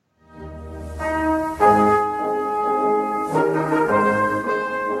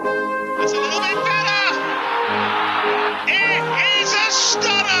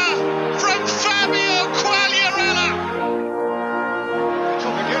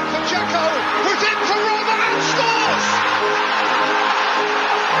Dzeko, who's in for Roma and scores!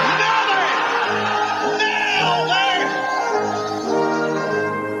 Nailed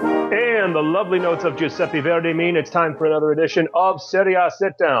it! And the lovely notes of Giuseppe Verdi mean it's time for another edition of Serie A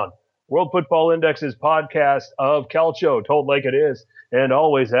Sit Down, World Football Index's podcast of Calcio, told like it is, and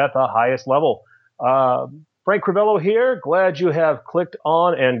always at the highest level. Frank Crivello here. Glad you have clicked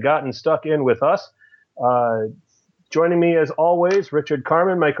on and gotten stuck in with us. Joining me as always, Richard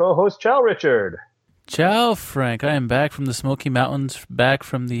Carmen, my co-host. Ciao, Richard. Ciao, Frank. I am back from the Smoky Mountains, back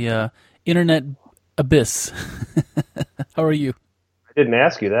from the internet abyss. How are you? I didn't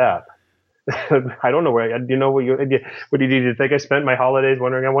ask you that. I don't know where. Do you know what did you think I spent my holidays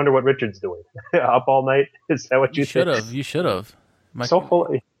wondering? I wonder what Richard's doing. Up all night? Is that what you should have? You should have. So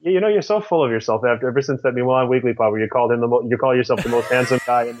full. You're so full of yourself. Ever since that Milan Weekly Pod, where you called him you call yourself the most handsome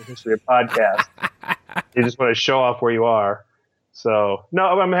guy in the history of podcasts. You just want to show off where you are. So no,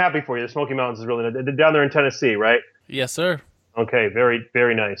 I'm happy for you. The Smoky Mountains is really nice. Down there in Tennessee, right? Yes, sir. Okay, very,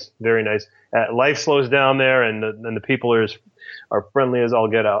 very nice. Very nice. Life slows down there, and the people are friendly as all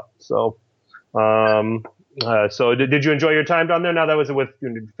get out. So, so did you enjoy your time down there? Now that was with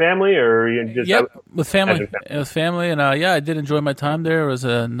family, or you just? Yep, with family. With family, and I did enjoy my time there. It was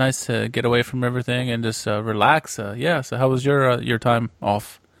nice to get away from everything and just relax. So how was your time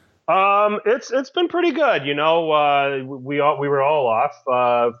off? It's been pretty good. We were all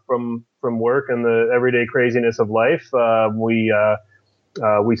off from work and the everyday craziness of life. We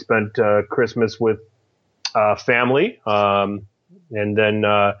spent Christmas with family, and then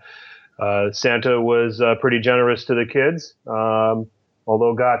Santa was pretty generous to the kids.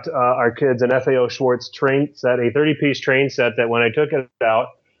 Although got our kids an FAO Schwartz train set, a 30-piece train set that when I took it out,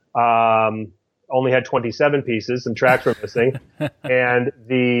 only had 27 pieces. Some tracks were missing, and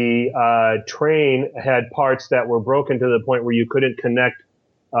the train had parts that were broken to the point where you couldn't connect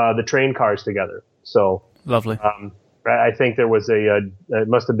the train cars together. So lovely. I think there was it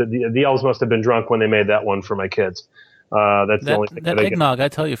must have been the elves must have been drunk when they made that one for my kids. That's the only thing. That eggnog, I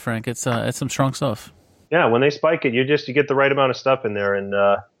tell you, Frank, it's some strong stuff. Yeah, when they spike it, you get the right amount of stuff in there, and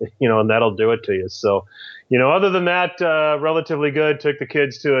and that'll do it to you. So, other than that, relatively good. Took the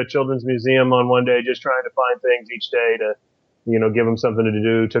kids to a children's museum on one day, just trying to find things each day to, give them something to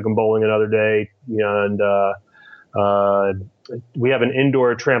do. Took them bowling another day, and we have an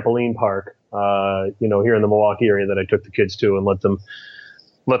indoor trampoline park, here in the Milwaukee area that I took the kids to and let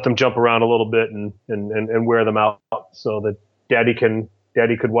them jump around a little bit and wear them out so that Daddy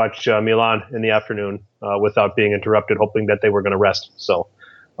could watch Milan in the afternoon without being interrupted, hoping that they were going to rest. So,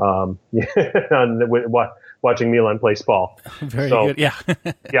 watching Milan play Spal. Very good. Yeah.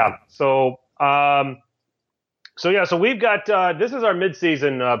 Yeah. So we've got this is our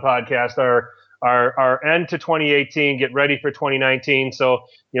midseason podcast. Our end to 2018, get ready for 2019. So,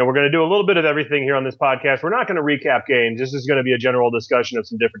 we're going to do a little bit of everything here on this podcast. We're not going to recap games. This is going to be a general discussion of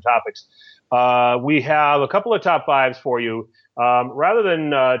some different topics. We have a couple of top fives for you. Rather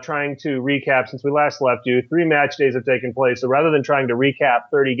than trying to recap, since we last left you, 3 match days have taken place. So rather than trying to recap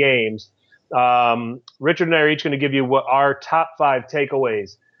 30 games, Richard and I are each going to give you what our top 5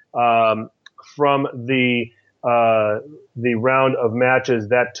 takeaways from the round of matches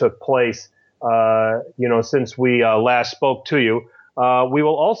that took place since we last spoke to you. We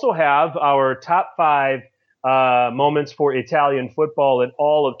will also have our top 5 moments for Italian football in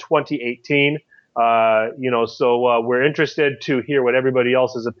all of 2018. So we're interested to hear what everybody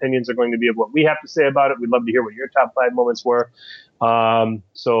else's opinions are going to be of what we have to say about it. We'd love to hear what your top 5 moments were.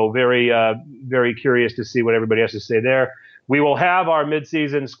 So very, very curious to see what everybody has to say there. We will have our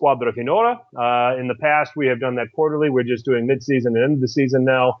mid-season Squadra Finora. In the past, we have done that quarterly. We're just doing mid-season and end of the season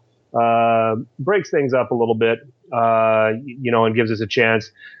now. Breaks things up a little bit, and gives us a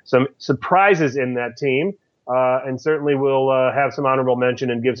chance. Some surprises in that team. And certainly we'll have some honorable mention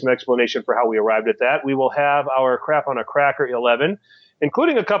and give some explanation for how we arrived at that. We will have our crap on a cracker 11,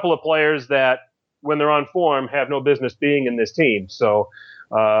 including a couple of players that, when they're on form, have no business being in this team. So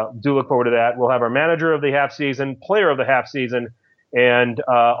do look forward to that. We'll have our manager of the half season, player of the half season, and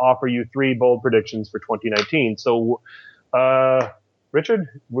offer you 3 bold predictions for 2019. So, Richard,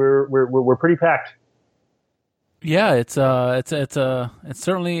 we're pretty packed. Yeah, it's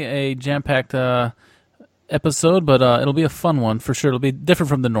certainly a jam-packed episode, but it'll be a fun one for sure. It'll be different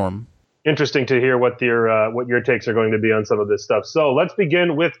from the norm. Interesting to hear what your takes are going to be on some of this stuff. So let's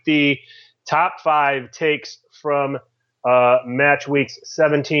begin with the top 5 takes from match weeks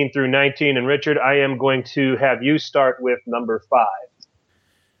 17 through 19. And Richard, I am going to have you start with number 5.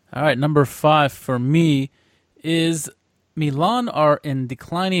 All right, number 5 for me is Milan are in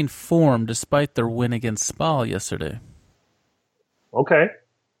declining form despite their win against Spal yesterday. Okay.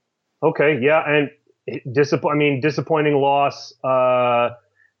 Okay, yeah, and disappointing loss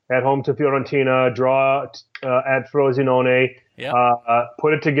at home to Fiorentina, draw at Frosinone. Yeah.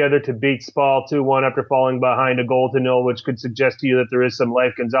 Put it together to beat Spal 2-1 after falling behind a 0-0, which could suggest to you that there is some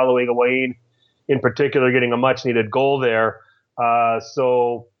life. Gonzalo Higuain, in particular, getting a much-needed goal there.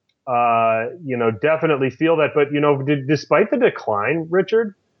 Definitely feel that. But, despite the decline,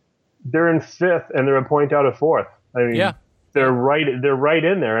 Richard, they're in fifth and they're a point out of fourth. I mean, Yeah. they're right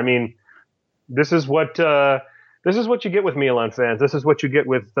in there. I mean, this is what you get with Milan fans. This is what you get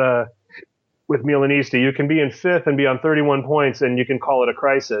with Milanisti. You can be in fifth and be on 31 points, and you can call it a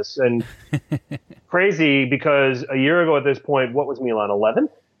crisis. And crazy because a year ago at this point, what was Milan, 11?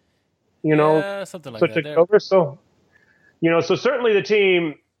 Yeah, something like that. Over. So, so certainly the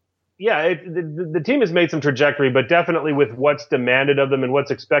team, the team has made some trajectory, but definitely with what's demanded of them and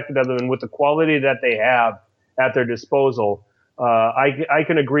what's expected of them and with the quality that they have at their disposal, I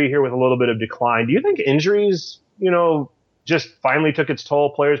can agree here with a little bit of decline. Do you think injuries, just finally took its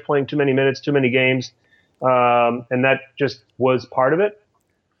toll, players playing too many minutes, too many games, and that just was part of it?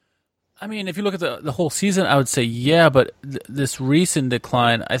 I mean, if you look at the whole season, I would say yeah, but this recent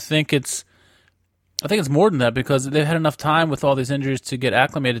decline, I think it's more than that because they've had enough time with all these injuries to get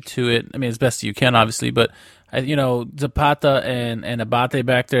acclimated to it. I mean, as best you can, obviously, but Zapata and Abate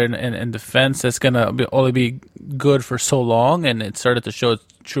back there in defense, that's gonna only be good for so long, and it started to show its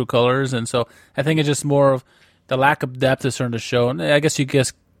true colors. And so I think it's just more of the lack of depth is starting to show, and I guess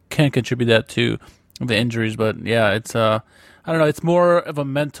can contribute that to the injuries. But yeah, it's I don't know. It's more of a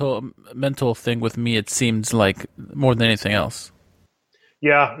mental thing with me. It seems like more than anything else.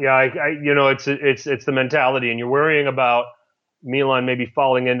 Yeah. It's the mentality, and you're worrying about Milan maybe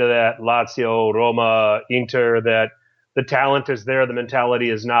falling into that Lazio, Roma, Inter, that the talent is there, the mentality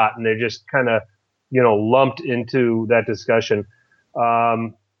is not, and they're just kind of, lumped into that discussion.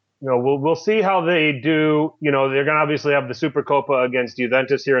 We'll see how they do. They're going to obviously have the Supercoppa against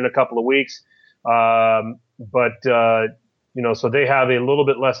Juventus here in a couple of weeks. So they have a little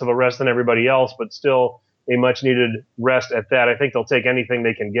bit less of a rest than everybody else, but still a much needed rest at that. I think they'll take anything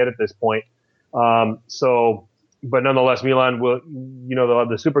they can get at this point. But nonetheless, Milan will, they'll have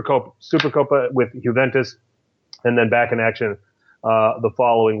the Supercoppa with Juventus and then back in action the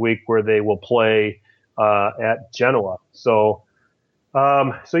following week where they will play at Genoa. So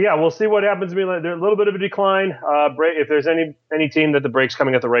we'll see what happens. Milan, they're a little bit of a decline. If there's any team that the break's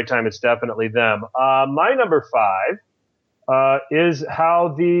coming at the right time, it's definitely them. My number 5 is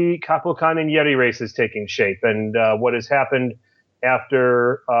how the Capocannonieri race is taking shape and what has happened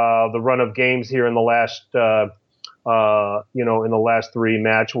after the run of games here in the last in the last 3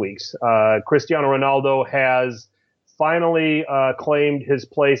 match weeks. Cristiano Ronaldo has finally claimed his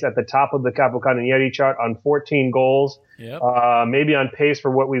place at the top of the Capocannonieri chart on 14 goals. Yep. Maybe on pace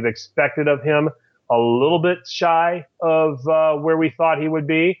for what we've expected of him, a little bit shy of where we thought he would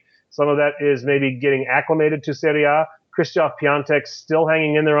be. Some of that is maybe getting acclimated to Serie A. Krzysztof Piątek still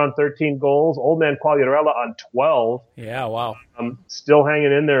hanging in there on 13 goals. Old man Quagliarella on 12. Yeah, wow. Still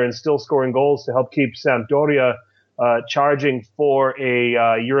hanging in there and still scoring goals to help keep Sampdoria charging for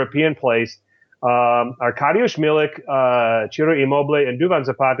a European place. Arkadiusz Milik, Ciro Immobile, and Duvan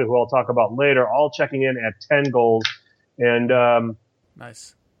Zapata, who I'll talk about later, all checking in at 10 goals. And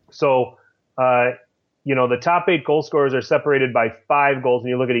nice. So, the top 8 goal scorers are separated by 5 goals. And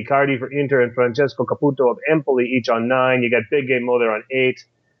you look at Icardi for Inter and Francesco Caputo of Empoli, each on 9. You got Big Game Mo there on 8.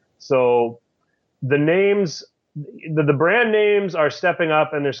 So the names, the brand names are stepping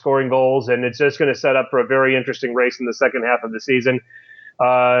up and they're scoring goals, and it's just going to set up for a very interesting race in the second half of the season.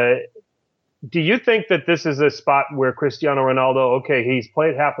 Do you think that this is a spot where Cristiano Ronaldo, okay, he's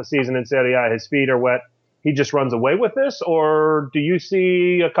played half a season in Serie A, his feet are wet, he just runs away with this? Or do you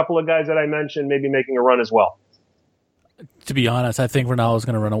see a couple of guys that I mentioned maybe making a run as well? To be honest, I think Ronaldo's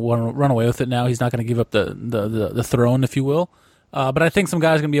going to run away with it now. He's not going to give up the throne, if you will. But I think some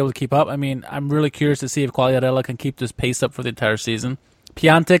guys are going to be able to keep up. I mean, I'm really curious to see if Quagliarella can keep this pace up for the entire season.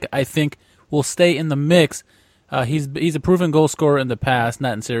 Piątek, I think, will stay in the mix. He's a proven goal scorer in the past,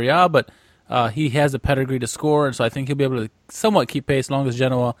 not in Serie A, but he has a pedigree to score, and so I think he'll be able to somewhat keep pace as long as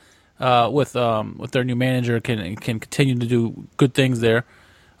Genoa, with their new manager, can continue to do good things there.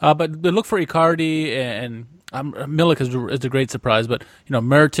 But look for Icardi and Milik is a great surprise, but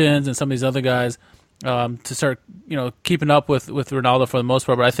Mertens and some of these other guys to start keeping up with Ronaldo for the most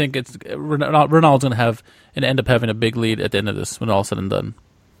part. But I think it's Ronaldo's going to end up having a big lead at the end of this when all said and done.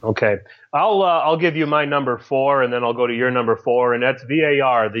 Okay, I'll give you my number 4, and then I'll go to your number 4, and that's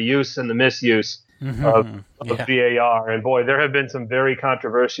VAR, the use and the misuse of VAR. And boy, there have been some very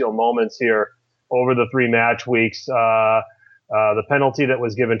controversial moments here over the 3 match weeks. the penalty that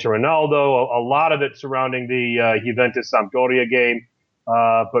was given to Ronaldo, a lot of it surrounding the Juventus Sampdoria game.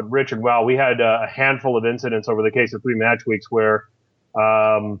 But Richard, wow, we had a handful of incidents over the case of 3 match weeks where,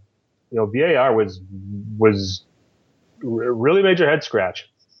 VAR was really major head scratch.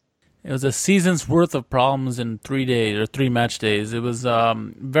 It was a season's worth of problems in 3 days or 3 match days. It was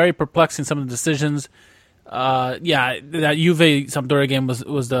very perplexing, some of the decisions. That Juve Sampdoria game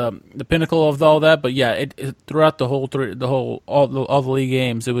was the pinnacle of all that. But yeah, it throughout all the league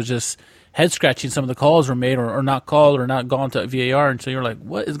games, it was just head scratching. Some of the calls were made or not called or not gone to VAR, and so you're like,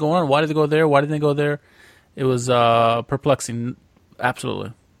 what is going on? Why did they go there? Why didn't they go there? It was perplexing,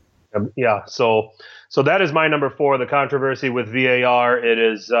 absolutely. Yeah, so that is my number 4. The controversy with VAR. It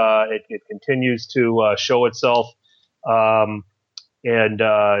is it continues to show itself, so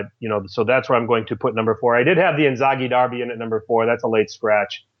that's where I'm going to put number 4. I did have the Inzaghi derby in at number 4. That's a late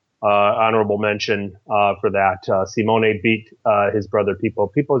scratch. Honorable mention for that. Simone beat his brother Pippo.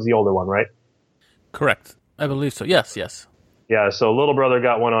 Pippo's the older one, right? Correct, I believe so. Yes. Yeah, so little brother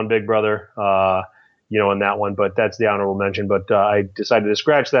got one on big brother. In that one, but that's the honorable mention. But I decided to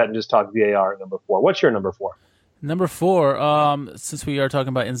scratch that and just talk VAR at number 4. What's your number 4? Number 4, since we are talking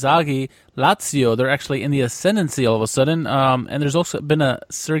about Inzaghi, Lazio, they're actually in the ascendancy all of a sudden. And there's also been a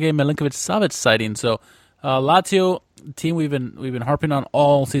Sergei Milinkovic-Savic sighting. So Lazio, team we've been harping on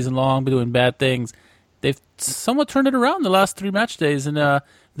all season long, been doing bad things. They've somewhat turned it around the last 3 match days, and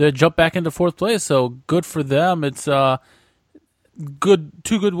they jumped back into 4th place. So good for them. It's 2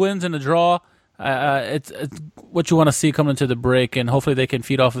 good wins and a draw. It's what you want to see coming into the break, and hopefully they can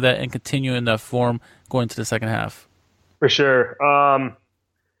feed off of that and continue in that form going to the second half. For sure.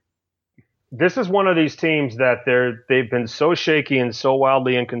 This is one of these teams that they've been so shaky and so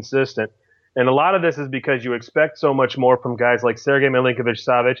wildly inconsistent, and a lot of this is because you expect so much more from guys like Sergei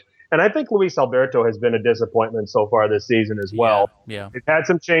Milinkovic-Savic, and I think Luis Alberto has been a disappointment so far this season as well. Yeah. They've had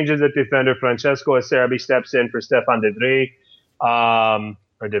some changes at defender. Francesco Acerbi steps in for Stefan De Vrij.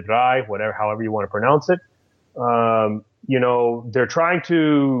 Or De Vrij, however you want to pronounce it. They're trying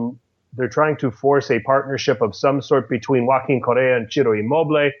to force a partnership of some sort between Joaquin Correa and Ciro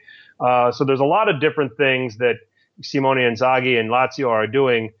Immobile. So there's a lot of different things that Simone Inzaghi and Lazio are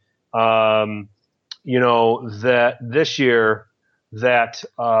doing. That this year that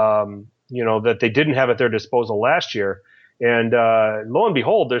they didn't have at their disposal last year. And lo and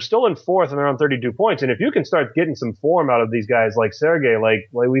behold, they're still in 4th and they're on 32 points. And if you can start getting some form out of these guys like Sergei, like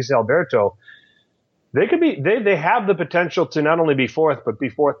Luis Alberto, they could be. They have the potential to not only be 4th, but be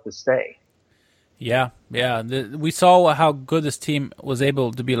 4th to stay. Yeah. We saw how good this team was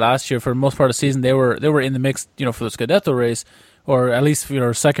able to be last year. For the most part of the season, they were in the mix, for the Scudetto race, or at least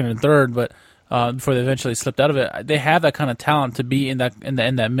 2nd and 3rd. But before they eventually slipped out of it, they have that kind of talent to be in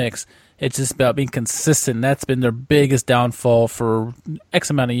that mix. It's just about being consistent. That's been their biggest downfall for X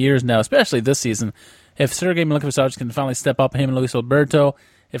amount of years now, especially this season. If Sergei Milinkovic-Savic can finally step up, him and Luis Alberto,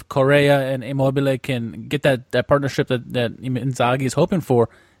 if Correa and Immobile can get that partnership that Inzaghi is hoping for,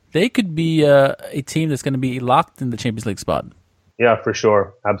 they could be a team that's going to be locked in the Champions League spot. Yeah, for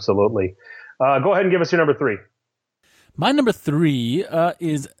sure. Absolutely. Go ahead and give us your number 3. My number 3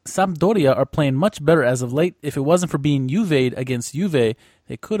 is Sampdoria are playing much better as of late. If it wasn't for being Juve'd against Juve,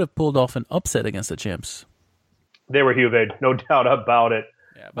 they could have pulled off an upset against the champs. They were Juve'd, no doubt about it.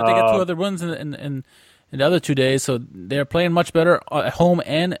 Yeah, but they got 2 other wins in the other 2 days, so they're playing much better at home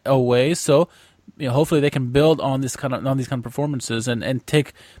and away. So hopefully they can build on these kind of performances and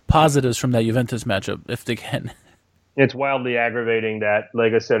take positives from that Juventus matchup if they can. It's wildly aggravating that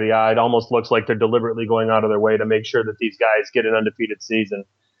Lega Serie A, it almost looks like they're deliberately going out of their way to make sure that these guys get an undefeated season,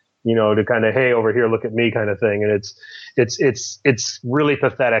 to kind of, hey, over here, look at me kind of thing. And it's really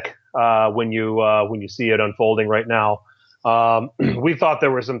pathetic when you see it unfolding right now. We thought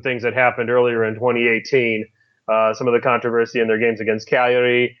there were some things that happened earlier in 2018, some of the controversy in their games against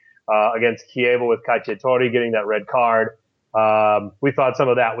Cagliari, against Chievo with Cacciatore getting that red card. We thought some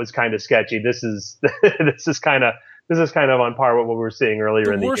of that was kind of sketchy. This is kind of on par with what we were seeing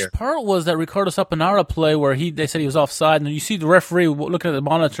earlier in the year. The worst part was that Ricardo Saponara play where they said he was offside, and you see the referee looking at the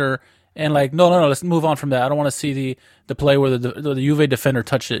monitor and like, no, let's move on from that. I don't want to see the play where the Juve defender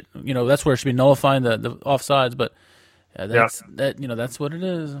touched it. That's where it should be nullifying the offsides. But that's what it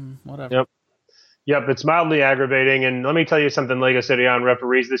is. Whatever. Yep, it's mildly aggravating. And let me tell you something, Lega Serie A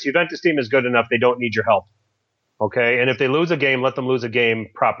referees. This Juventus team is good enough; they don't need your help. Okay, and if they lose a game, let them lose a game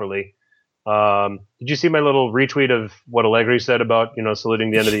properly. Did you see my little retweet of what Allegri said about,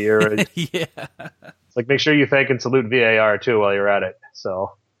 saluting the end of the year? Yeah. It's like, make sure you thank and salute VAR too while you're at it.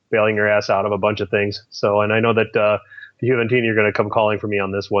 So bailing your ass out of a bunch of things. So, and I know that, the Juventini are going to come calling for me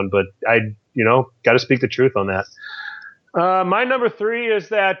on this one, but I, got to speak the truth on that. My number 3 is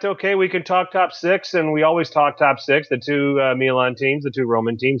that, okay, we can talk top 6, and we always talk top 6, the two Milan teams, the two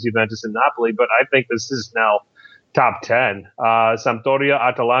Roman teams, Juventus and Napoli, but I think this is now top 10. Sampdoria,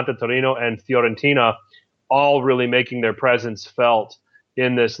 Atalanta, Torino, and Fiorentina all really making their presence felt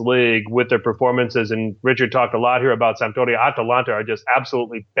in this league with their performances. And Richard talked a lot here about Sampdoria. Atalanta are just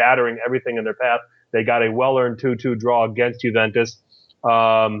absolutely battering everything in their path. They got a well-earned 2-2 draw against Juventus.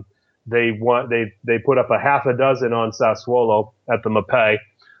 They put up a half a dozen on Sassuolo at the Mapei.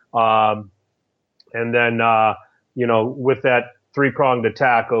 And then, with that three-pronged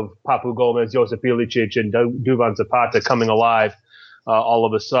attack of Papu Gomez, Josip Ilicic, and Duvan Zapata coming alive all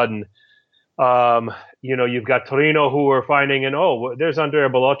of a sudden, you've got Torino who are finding, there's Andrea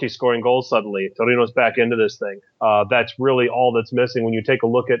Belotti scoring goals suddenly. Torino's back into this thing. That's really all that's missing when you take a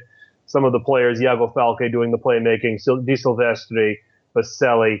look at some of the players. Iago Falque doing the playmaking, Di Silvestri,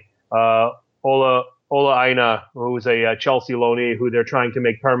 Baselli, Ola Aina, who's a Chelsea loanee who they're trying to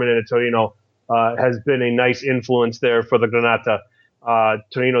make permanent at Torino, has been a nice influence there for the Granata.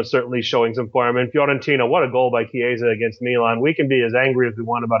 Torino's certainly showing some form. And Fiorentina, what a goal by Chiesa against Milan. We can be as angry as we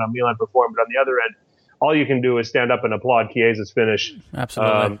want about how Milan performed, but on the other end, all you can do is stand up and applaud Chiesa's finish.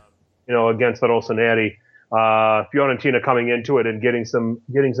 Absolutely. Against the Rossoneri. Fiorentina coming into it and getting some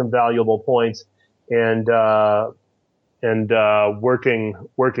valuable points and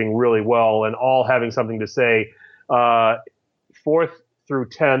working really well, and all having something to say. 4th through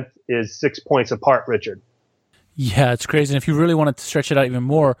 10th is 6 points apart, Richard. Yeah, it's crazy. And if you really wanted to stretch it out even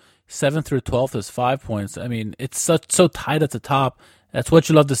more, 7th through 12th is 5 points. I mean, it's so tight at the top. That's what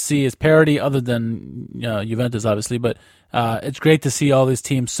you love to see, is parity, other than Juventus, obviously. But it's great to see all these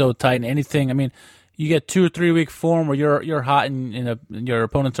teams so tight. And anything, I mean, you get 2 or 3 week form where you're hot and your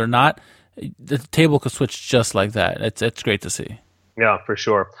opponents are not. The table could switch just like that. It's great to see. Yeah, for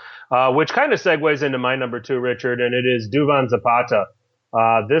sure. Which kind of segues into my number 2, Richard, and it is Duvan Zapata.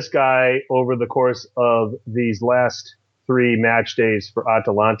 This guy, over the course of these last 3 match days for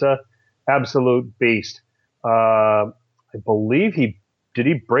Atalanta, absolute beast. I believe did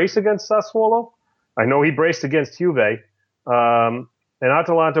he brace against Sassuolo? I know he braced against Juve. And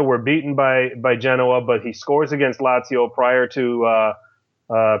Atalanta were beaten by Genoa, but he scores against Lazio prior to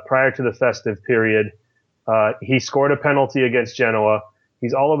the festive period. He scored a penalty against Genoa.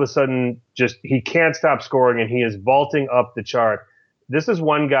 He's all of a sudden he can't stop scoring, and he is vaulting up the chart. This is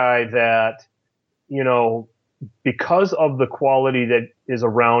one guy that, because of the quality that is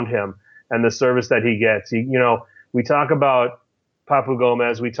around him and the service that he gets, we talk about Papu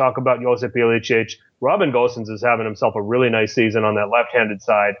Gomez, we talk about Josip Ilicic. Robin Gosens is having himself a really nice season on that left-handed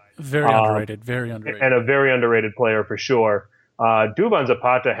side. Very underrated. And a very underrated player for sure. Duvan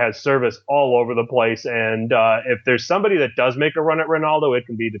Zapata has service all over the place, and if there's somebody that does make a run at Ronaldo, it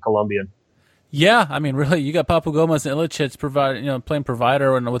can be the Colombian. Yeah, I mean, really, you got Papu Gomez and Ilicic playing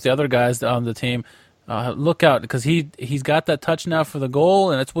provider, and with the other guys on the team. Look out, because he's got that touch now for the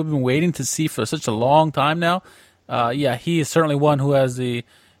goal, and that's what we've been waiting to see for such a long time now. He is certainly one who has the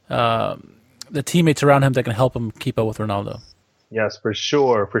teammates around him that can help him keep up with Ronaldo. Yes, for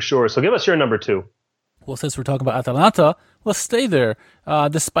sure. So give us your number 2. Well, since we're talking about Atalanta, let's stay there.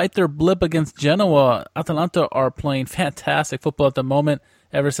 Despite their blip against Genoa, Atalanta are playing fantastic football at the moment.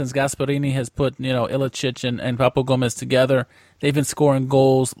 Ever since Gasperini has put Ilicic and Papu Gomez together, they've been scoring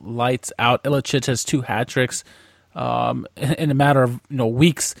goals lights out. Ilicic has 2 hat-tricks in a matter of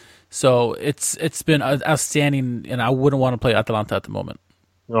weeks. So it's been outstanding, and I wouldn't want to play Atalanta at the moment.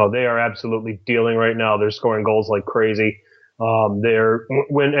 No, they are absolutely dealing right now. They're scoring goals like crazy. And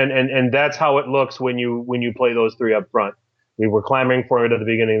that's how it looks when you play those 3 up front. We were clamoring for it at the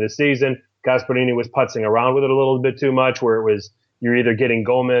beginning of the season. Gasperini was putzing around with it a little bit too much, where it was you're either getting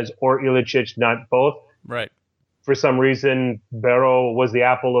Gomez or Ilicic, not both. Right. For some reason, Barrow was the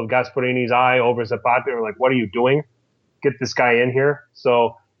apple of Gasperini's eye over Zapata. We're like, what are you doing? Get this guy in here.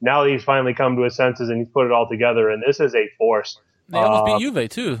 So now he's finally come to his senses and he's put it all together, and this is a force. They almost beat Juve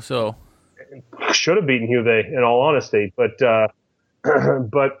too, so should have beaten Juve in all honesty, but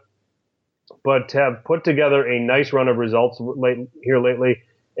have put together a nice run of results lately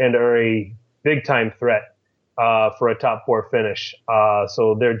and are a big time threat for a top 4 finish.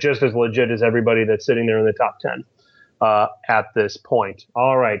 So they're just as legit as everybody that's sitting there in the top 10 at this point.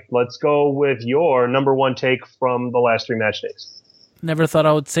 All right, let's go with your number 1 take from the last 3 match days. Never thought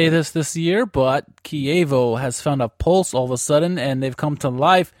I would say this year, but Chievo has found a pulse all of a sudden, and they've come to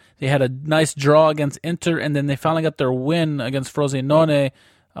life. They had a nice draw against Inter, and then they finally got their win against Frosinone.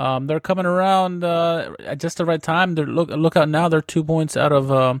 They're coming around at just the right time. Look out now. They're 2 points out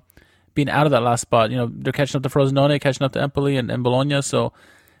of being out of that last spot. They're catching up to Frosinone, catching up to Empoli and Bologna. So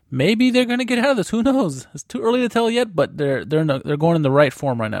maybe they're going to get out of this. Who knows? It's too early to tell yet, but they're going in the right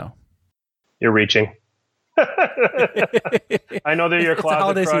form right now. You're reaching. I know they're your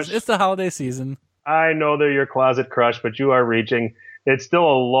closet crush. It's the holiday season. I know they're your closet crush, but you are reaching. It's still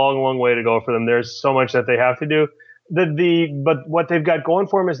a long, long way to go for them. There's so much that they have to do. But what they've got going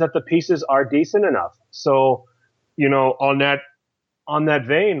for them is that the pieces are decent enough. So, on that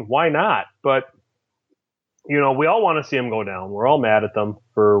vein, why not? But, we all want to see them go down. We're all mad at them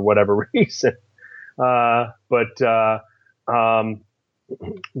for whatever reason. But they've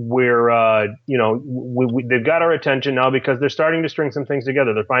got our attention now because they're starting to string some things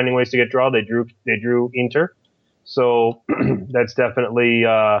together. They're finding ways to get draw. They drew Inter. So that's definitely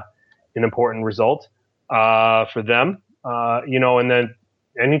an important result for them. And then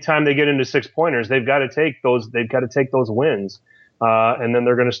anytime they get into 6-pointers, they've got to take those wins. And then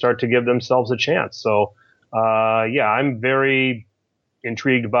they're going to start to give themselves a chance. So, I'm very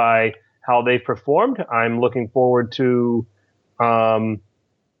intrigued by how they've performed. I'm looking forward to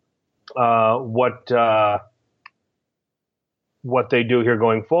what they do here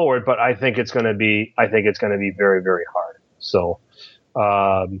going forward, but I think it's going to be very, very hard. So,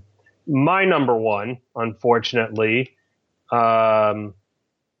 my number one, unfortunately,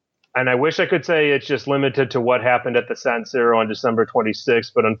 and I wish I could say it's just limited to what happened at the San Siro on December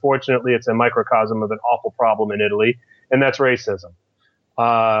 26th, but unfortunately it's a microcosm of an awful problem in Italy, and that's racism.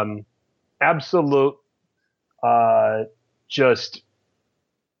 Absolute, just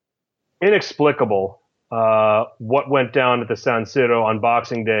inexplicable what went down at the San Siro on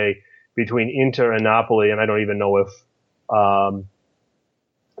Boxing Day between Inter and Napoli, and I don't even know if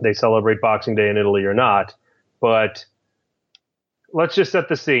they celebrate Boxing Day in Italy or not, but let's just set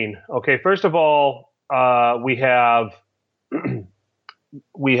the scene. Okay, first of all, we have the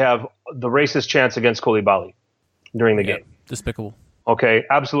racist chants against Koulibaly during the game. Despicable. Okay,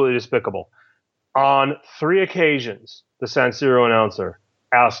 absolutely despicable. On 3 occasions, the San Siro announcer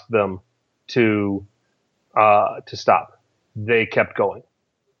asked them to stop. They kept going.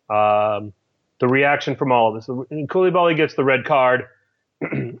 The reaction from all of this, Koulibaly gets the red card.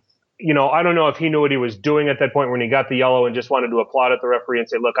 I don't know if he knew what he was doing at that point when he got the yellow and just wanted to applaud at the referee and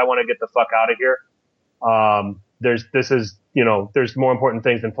say, look, I want to get the fuck out of here. There's more important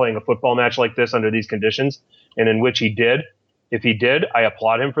things than playing a football match like this under these conditions, and in which he did. If he did, I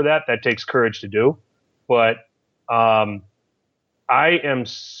applaud him for that. That takes courage to do. But I am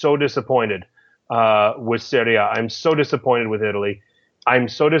so disappointed with Serie A. I'm so disappointed with Italy. I'm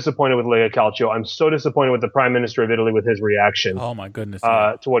so disappointed with Lega Calcio. I'm so disappointed with the Prime Minister of Italy with his reaction. Oh, my goodness.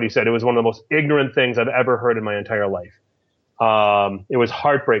 To what he said. It was one of the most ignorant things I've ever heard in my entire life. It was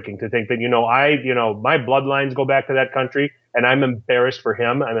heartbreaking to think that, my bloodlines go back to that country, and I'm embarrassed for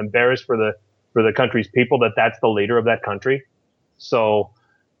him. I'm embarrassed for the country's people that that's the leader of that country. So,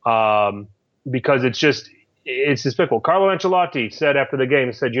 because it's despicable. Carlo Ancelotti said after the game,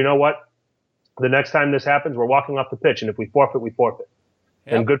 he said, you know what? The next time this happens, we're walking off the pitch, and if we forfeit, we forfeit.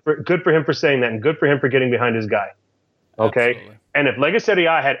 Yep. And good for him for saying that, and good for him for getting behind his guy. Okay? Absolutely. And if Lega Serie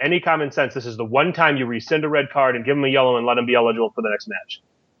A had any common sense, this is the one time you rescind a red card and give him a yellow and let him be eligible for the next match.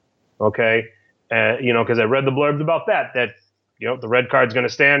 Okay? Because I read the blurbs about that the red card's going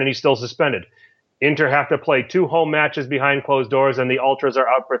to stand and he's still suspended. Inter have to play 2 home matches behind closed doors, and the Ultras are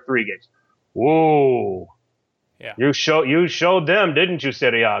out for 3 games. Whoa. Yeah. You showed them, didn't you,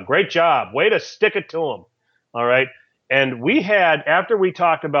 Serie A? Great job. Way to stick it to them. All right? And we had, after we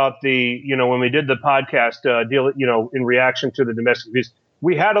talked about when we did the podcast deal, in reaction to the domestic abuse,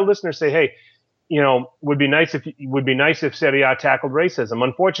 we had a listener say, hey, would be nice if Serie A tackled racism.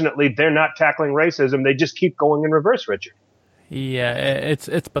 Unfortunately, they're not tackling racism. They just keep going in reverse, Richard. Yeah, it's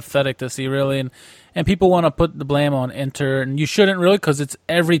pathetic to see, really, and people want to put the blame on Inter, and you shouldn't really, because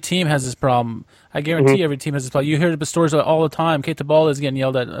every team has this problem. I guarantee every team has this problem. You hear the stories all the time. Keita Ball is getting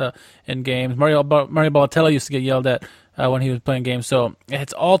yelled at in games. Mario Balotelli used to get yelled at when he was playing games. So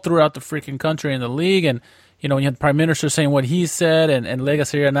it's all throughout the freaking country and the league, and when you had the Prime Minister saying what he said, and Lega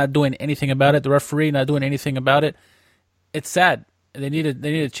Serie not doing anything about it, the referee not doing anything about it, it's sad. They need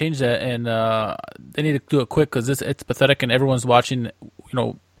to change that, and they need to do it quick because it's pathetic, and everyone's watching.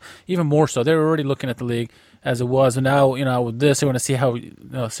 Even more so. They're already looking at the league as it was, and now with this, they want to see how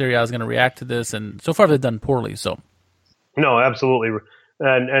Serie A is going to react to this. And so far, they've done poorly. So, no, absolutely.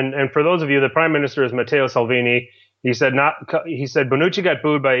 And for those of you, the Prime Minister is Matteo Salvini. He said Bonucci got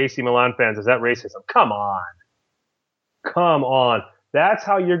booed by AC Milan fans. Is that racism? Come on. That's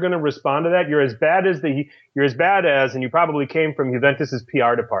how you're going to respond to that. You're as bad as, and you probably came from Juventus's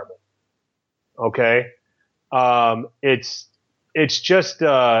PR department. Okay, it's just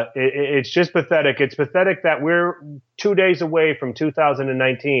pathetic. It's pathetic that we're 2 days away from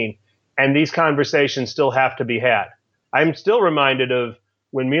 2019, and these conversations still have to be had. I'm still reminded of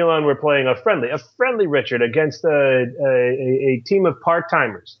when Milan were playing a friendly Richard against a team of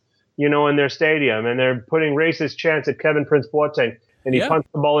part-timers, in their stadium, and they're putting racist chants at Kevin Prince Boateng, and he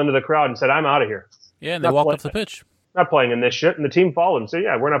punched the ball into the crowd and said, "I'm out of here." Yeah, and they walked off the pitch. Not playing in this shit, and the team followed him. So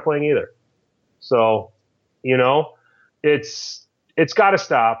yeah, we're not playing either. So, it's got to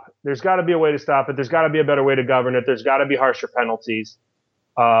stop. There's got to be a way to stop it. There's got to be a better way to govern it. There's got to be harsher penalties,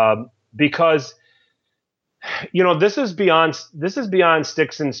 because this is beyond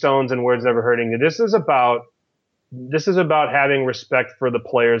sticks and stones and words never hurting you. This is about having respect for the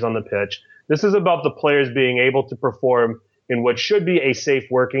players on the pitch. This is about the players being able to perform in what should be a safe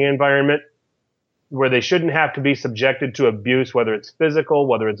working environment, where they shouldn't have to be subjected to abuse, whether it's physical,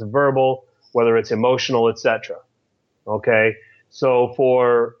 whether it's verbal, whether it's emotional, etc. Okay, so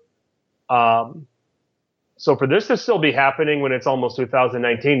for this to still be happening when it's almost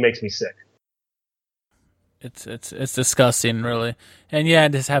 2019 makes me sick. It's disgusting, really. And yeah,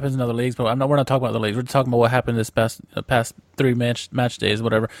 this happens in other leagues, but we're not talking about the leagues. We're talking about what happened this past 3 match days,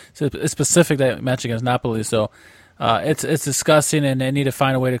 whatever. So it's specific that match against Napoli. So it's disgusting, and they need to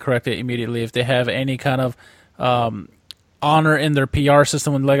find a way to correct it immediately. If they have any kind of honor in their PR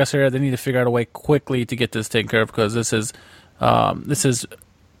system in Lega Serie, they need to figure out a way quickly to get this taken care of, because this is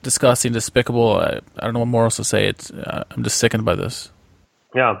disgusting, despicable. I don't know what more else to say. I'm just sickened by this.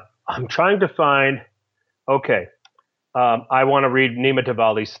 Yeah, I'm trying to find. Okay, I want to read Nima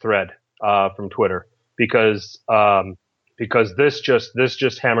Tavali's thread from Twitter because this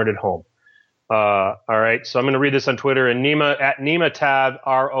just hammered it home. All right, so I'm going to read this on Twitter, and Nima Tav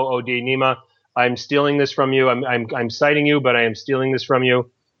ROOD Nima. I'm stealing this from you. I'm citing you, but I am stealing this from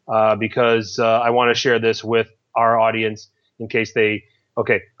you because I want to share this with our audience in case they.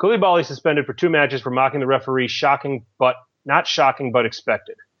 Okay, Koulibaly suspended for 2 matches for mocking the referee. Not shocking, but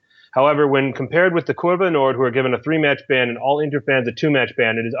expected. However, when compared with the Curva Nord, who are given a 3-match ban and all Inter fans a 2-match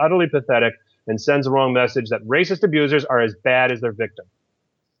ban, it is utterly pathetic and sends the wrong message that racist abusers are as bad as their victim.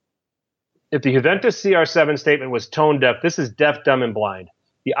 If the Juventus CR7 statement was tone deaf, this is deaf, dumb, and blind.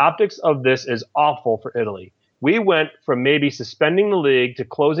 The optics of this is awful for Italy. We went from maybe suspending the league to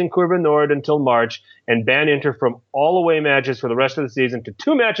closing Curva Nord until March and ban Inter from all away matches for the rest of the season to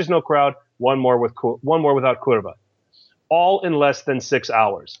 2 matches, no crowd, one more without Curva. All in less than 6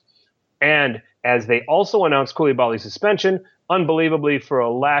 hours. And as they also announced Koulibaly's suspension, unbelievably, for a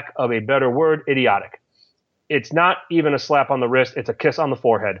lack of a better word, idiotic. It's not even a slap on the wrist, it's a kiss on the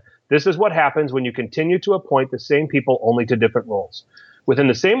forehead. This is what happens when you continue to appoint the same people only to different roles. Within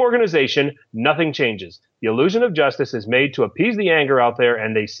the same organization, nothing changes. The illusion of justice is made to appease the anger out there,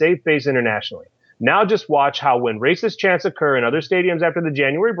 and they save face internationally. Now just watch how when racist chants occur in other stadiums after the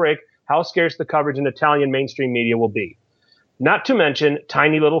January break, how scarce the coverage in Italian mainstream media will be. Not to mention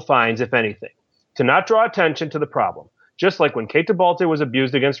tiny little fines, if anything, to not draw attention to the problem. Just like when Keita Balter was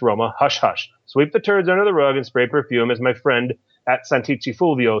abused against Roma, hush hush, sweep the turds under the rug and spray perfume, as my friend at Santici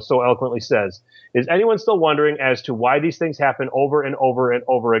Fulvio so eloquently says. Is anyone still wondering as to why these things happen over and over and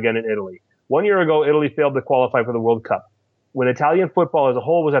over again in Italy? 1 year ago, Italy failed to qualify for the World Cup. When Italian football as a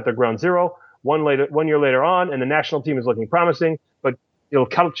whole was at their ground zero, 1 year later on, and the national team is looking promising, but Il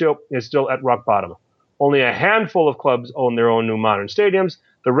Calcio is still at rock bottom. Only a handful of clubs own their own new modern stadiums.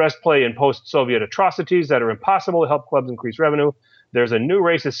 The rest play in post-Soviet atrocities that are impossible to help clubs increase revenue. There's a new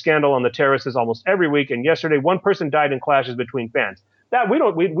racist scandal on the terraces almost every week, and yesterday 1 person died in clashes between fans. That we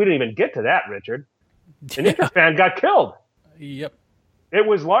didn't even get to that, Richard. An Inter fan got killed. Yep. It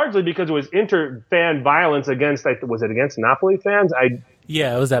was largely because it was Inter fan violence against Napoli fans?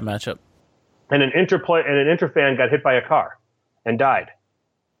 Yeah, it was that matchup. And an Inter fan got hit by a car and died.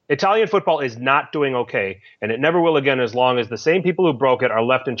 Italian football is not doing okay, and it never will again as long as the same people who broke it are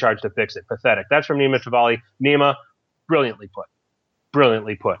left in charge to fix it. Pathetic. That's from Nima Tavali. Nima, brilliantly put.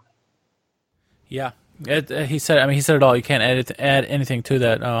 Brilliantly put. Yeah, he said it all. You can't add anything to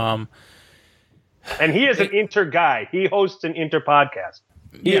that. And he is an Inter guy. He hosts an Inter podcast.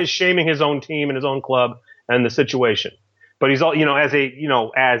 He is shaming his own team and his own club and the situation. But he's all, as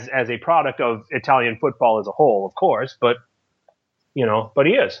a product of Italian football as a whole, of course. But but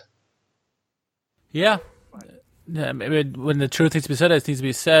he is. Yeah. When the truth needs to be said, it needs to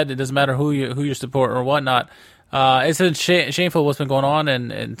be said. It doesn't matter who you support or whatnot. It's shameful what's been going on,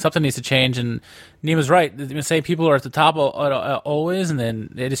 and something needs to change. And Nima's right. The same people are at the top always, and then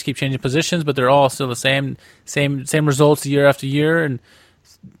they just keep changing positions, but they're all still the same results year after year. And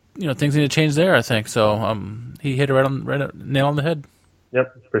things need to change there, I think. So he hit it right nail on the head.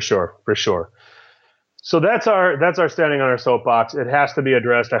 Yep, for sure. So that's our standing on our soapbox. It has to be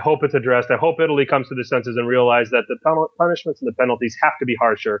addressed. I hope it's addressed. I hope Italy comes to the senses and realize that the punishments and the penalties have to be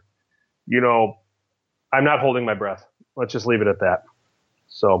harsher. I'm not holding my breath. Let's just leave it at that.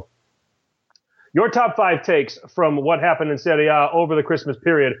 So, your top 5 takes from what happened in Serie A over the Christmas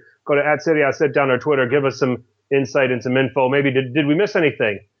period. Go to @Serie Sit Down on Twitter. Give us some insight and some info. Maybe did we miss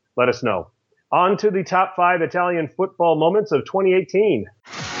anything? Let us know. On to the top 5 Italian football moments of 2018.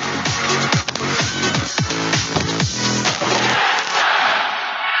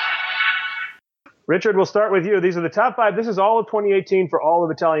 Richard, we'll start with you. These are the top 5. This is all of 2018 for all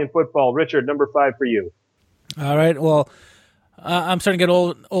of Italian football. Richard, number 5 for you. All right. Well, I'm starting to get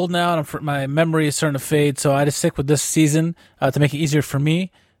old now, and my memory is starting to fade, so I just stick with this season to make it easier for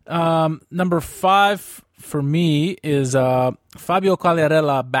me. Number 5 for me is Fabio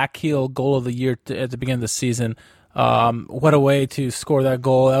Quagliarella backheel goal of the year at the beginning of the season. What a way to score that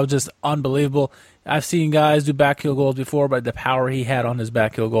goal. That was just unbelievable. I've seen guys do backheel goals before, but the power he had on his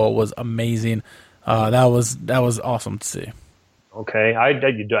backheel goal was amazing. That was awesome to see. Okay, I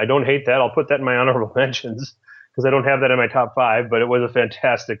don't hate that. I'll put that in my honorable mentions because I don't have that in my top 5. But it was a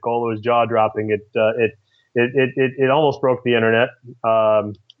fantastic goal. It was jaw dropping. It almost broke the internet.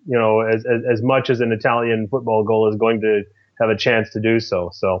 As much as an Italian football goal is going to have a chance to do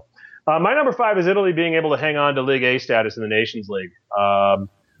so. So, my number 5 is Italy being able to hang on to League A status in the Nations League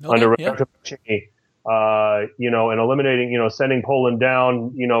under Roberto Mancini. And eliminating, sending Poland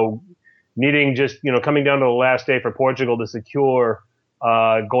down, needing just, coming down to the last day for Portugal to secure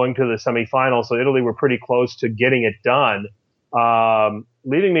going to the semifinals. So Italy were pretty close to getting it done,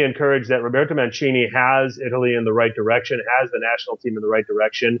 leaving me encouraged that Roberto Mancini has Italy in the right direction, has the national team in the right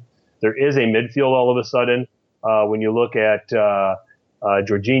direction. There is a midfield all of a sudden. When you look at Jorginho,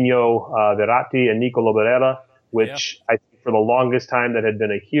 Verratti, and Nicolo Barella, which I think for the longest time that had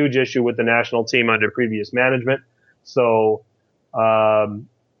been a huge issue with the national team under previous management. So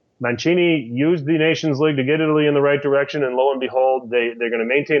Mancini used the Nations League to get Italy in the right direction, and lo and behold, they're going to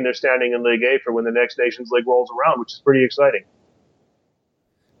maintain their standing in League A for when the next Nations League rolls around, which is pretty exciting.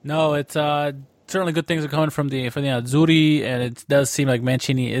 No, it's certainly good things are coming from the Azzurri, and it does seem like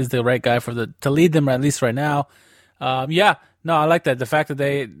Mancini is the right guy to lead them, at least right now. No, I like that. The fact that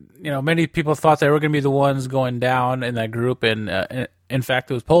they, many people thought they were going to be the ones going down in that group, and in fact,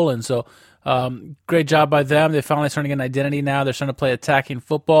 it was Poland. So, great job by them. They're finally starting to get an identity now. They're starting to play attacking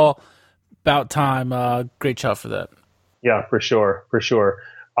football. About time. Great job for that. Yeah, for sure.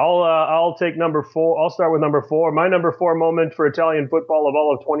 I'll take number 4. I'll start with number 4. My number 4 moment for Italian football of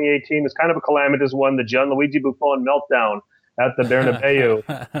all of 2018 is kind of a calamitous one: the Gianluigi Buffon meltdown at the Bernabeu.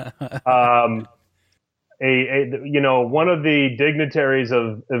 One of the dignitaries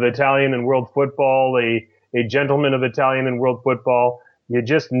of Italian and world football, a gentleman of Italian and world football. You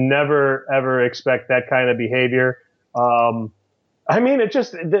just never, ever expect that kind of behavior. It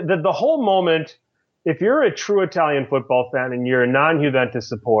just, the whole moment, if you're a true Italian football fan and you're a non-Juventus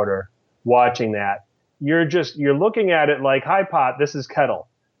supporter watching that, you're looking at it like, hi, pot, this is kettle,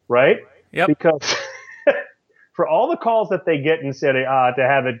 right? Yep. Because for all the calls that they get in Serie A, to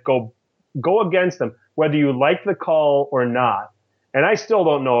have it go against them, whether you like the call or not. And I still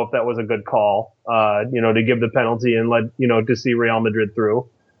don't know if that was a good call, to give the penalty and to see Real Madrid through.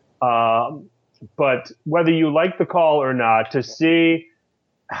 But whether you like the call or not, to see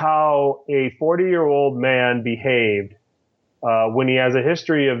how a 40-year-old man behaved when he has a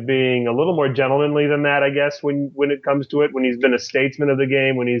history of being a little more gentlemanly than that, I guess, when it comes to it, when he's been a statesman of the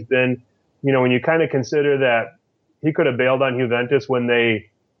game, when he's been, when you kind of consider that he could have bailed on Juventus when they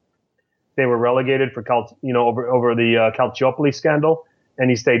were relegated for over the Calciopoli scandal,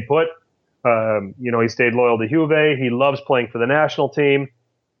 and he stayed put. He stayed loyal to Juve. He loves playing for the national team.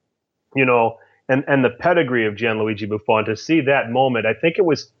 And the pedigree of Gianluigi Buffon, to see that moment, I think it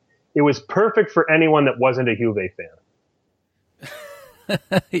was perfect for anyone that wasn't a Juve fan.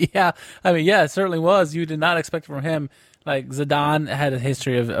 Yeah, it certainly was. You did not expect from him. Like Zidane had a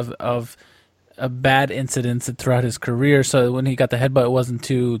history of bad incidents throughout his career, so when he got the headbutt, it wasn't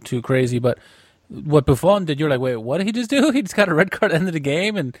too crazy. But what Buffon did, you're like, wait, what did he just do? He just got a red card at the end of the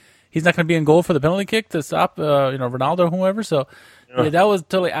game, and he's not going to be in goal for the penalty kick to stop, Ronaldo or whoever. So yeah, that was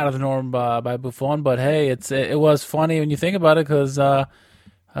totally out of the norm by Buffon. But hey, it was funny when you think about it, because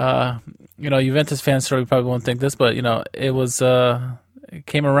Juventus fans probably won't think this, but it was it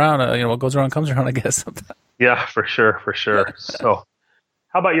came around. What goes around comes around, I guess. Yeah, for sure. So,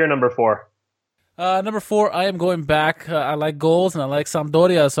 how about your number 4? Number 4, I am going back. I like goals and I like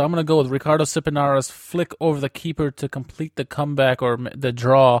Sampdoria, so I'm going to go with Ricardo Cipinara's flick over the keeper to complete the comeback or the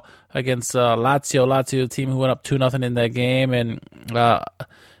draw against Lazio. Lazio, team who went up 2-0 in that game, and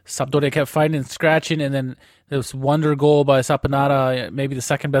Sampdoria kept fighting and scratching, and then this wonder goal by Saponara, maybe the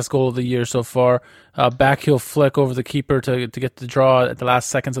second best goal of the year so far. Backheel flick over the keeper to get the draw at the last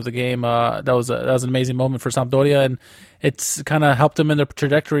seconds of the game. That was an amazing moment for Sampdoria, and it's kind of helped them in their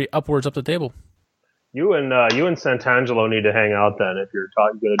trajectory upwards up the table. You and Sant'Angelo need to hang out then if you're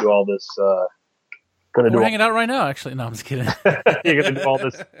going to do all this. We're hanging out right now, actually. No, I'm just kidding. You're going to do all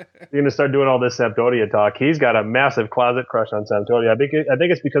this. You're going to start doing all this Sampdoria talk. He's got a massive closet crush on Sampdoria. I think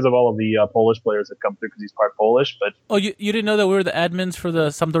it's because of all of the Polish players that come through because he's part Polish. But you didn't know that we were the admins for the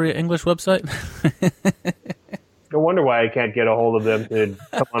Sampdoria English website? No wonder why I can't get a hold of them to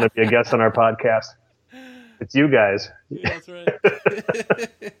come on and be a guest on our podcast. It's you guys. Yeah, that's right.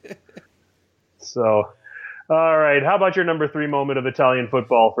 So, all right. How about your number 3 moment of Italian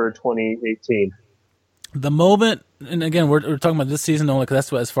football for 2018? The moment, and again, we're talking about this season only because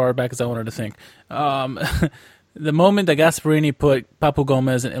that's as far back as I wanted to think. The moment that Gasperini put Papu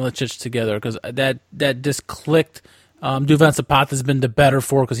Gomez and Ilicic together, because that just clicked. Duvan Zapata has been the better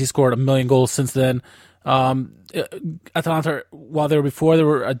for because he scored 1 million goals since then. Atalanta, while they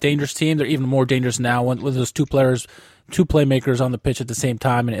were a dangerous team, they're even more dangerous now with those two playmakers on the pitch at the same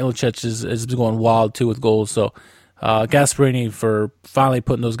time, and Ilicic is going wild too with goals. So Gasperini for finally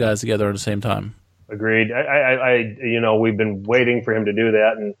putting those guys together at the same time. Agreed. We've been waiting for him to do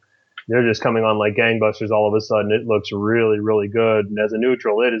that, and they're just coming on like gangbusters all of a sudden. It looks really, really good. And as a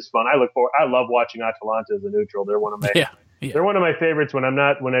neutral, it is fun. I love watching Atalanta as a neutral. They're one of my they're one of my favorites. When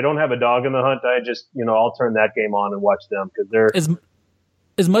I don't have a dog in the hunt, I just I'll turn that game on and watch them because they're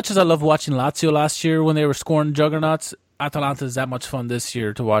as much as I love watching Lazio last year when they were scoring juggernauts. Atalanta is that much fun this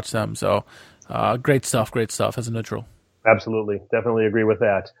year to watch them. So great stuff as a neutral. Absolutely, definitely agree with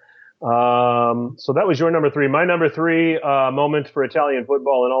that. So that was your number 3. My number 3 moment for Italian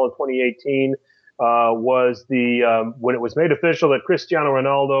football in all of 2018 was when it was made official that Cristiano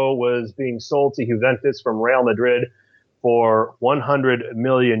Ronaldo was being sold to Juventus from Real Madrid for 100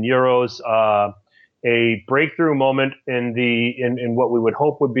 million euros. A breakthrough moment in what we would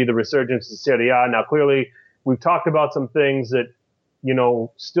hope would be the resurgence of Serie A. Now, clearly, we've talked about some things that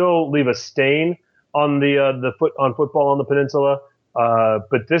still leave a stain on on football on the peninsula.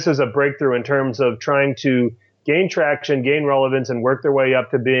 But this is a breakthrough in terms of trying to gain traction, gain relevance, and work their way up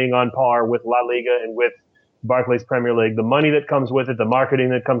to being on par with La Liga and with Barclays Premier League. The money that comes with it, the marketing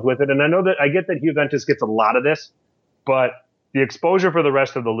that comes with it. And I get that Juventus gets a lot of this, but the exposure for the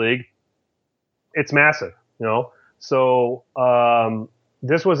rest of the league, it's massive, So,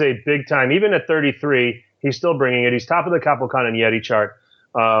 this was a big time. Even at 33, he's still bringing it. He's top of the Capocannonieri chart.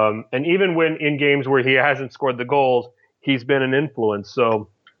 And even when in games where he hasn't scored the goals, he's been an influence. So,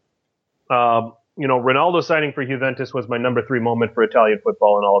 Ronaldo signing for Juventus was my number 3 moment for Italian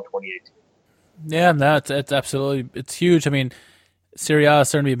football in all of 2018. Yeah, it's absolutely, it's huge. I mean, Serie A is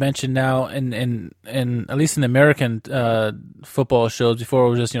starting to be mentioned now, and at least in the American football shows. Before it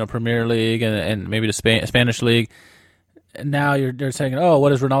was just Premier League and maybe the Spanish league. And now they're saying, oh,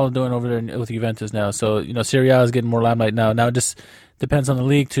 what is Ronaldo doing over there with Juventus now? So Serie A is getting more limelight now. Now it just depends on the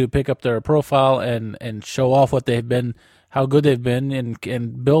league to pick up their profile and show off what they've been, how good they've been,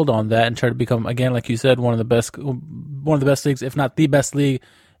 and build on that and try to become, again, like you said, one of the best leagues, if not the best league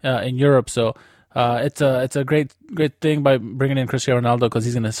in Europe. So it's a great thing by bringing in Cristiano Ronaldo because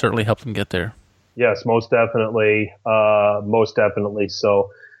he's going to certainly help them get there. Yes, most definitely. So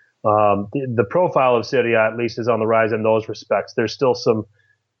the profile of Serie A at least is on the rise in those respects. There's still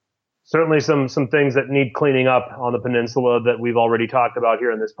certainly some things that need cleaning up on the peninsula that we've already talked about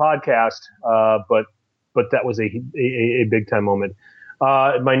here in this podcast. But that was a big time moment.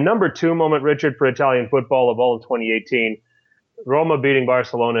 My number 2 moment, Richard, for Italian football of all of 2018, Roma beating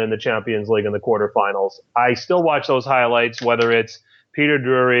Barcelona in the Champions League in the quarterfinals. I still watch those highlights, whether it's Peter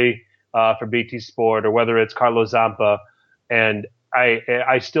Drury for BT Sport or whether it's Carlo Zampa, and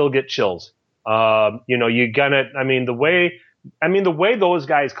I still get chills. The way those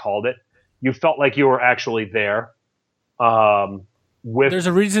guys called it, you felt like you were actually there. There's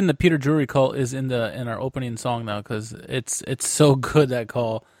a reason the Peter Drury call is in our opening song now because it's so good, that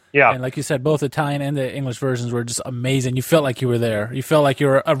call. Yeah, and like you said, both Italian and the English versions were just amazing. You felt like you were there. You felt like you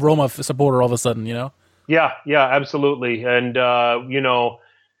were a Roma supporter all of a sudden. Yeah, absolutely, and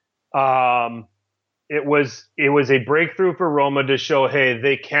It was a breakthrough for Roma to show, hey,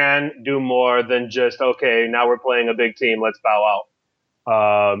 they can do more than just, okay, now we're playing a big team, let's bow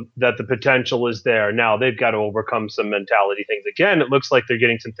out. That the potential is there. Now they've got to overcome some mentality things. Again, it looks like they're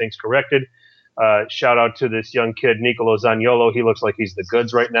getting some things corrected. Shout out to this young kid, Nicolo Zaniolo. He looks like he's the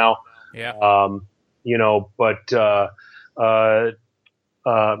goods right now. Yeah. I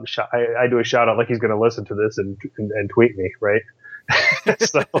do a shout out like he's going to listen to this and tweet me, right?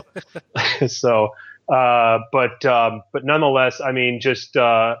 so, but nonetheless, I mean, just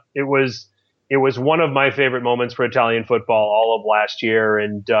it was one of my favorite moments for Italian football all of last year,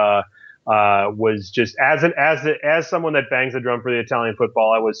 and was just as someone that bangs the drum for the Italian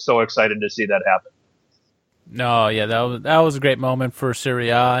football, I was so excited to see that happen. No, yeah, that was a great moment for Serie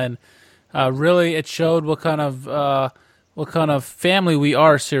A, and really it showed what kind of family we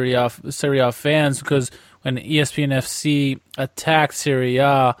are, Serie A fans, because when ESPN FC attacked Serie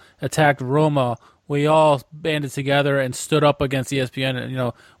A, attacked Roma, we all banded together and stood up against ESPN.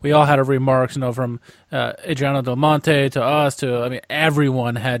 And, we all had our remarks, from Adriano Del Monte to us to,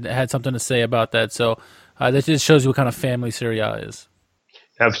 everyone had something to say about that. So that just shows you what kind of family Serie A is.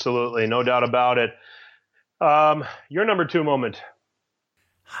 Absolutely, no doubt about it. Your number 2 moment.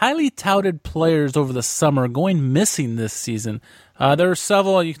 Highly touted players over the summer going missing this season. There are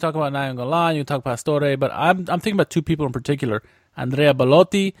several. You can talk about Nainggolan, you can talk about Pastore, but I'm thinking about 2 people in particular: Andrea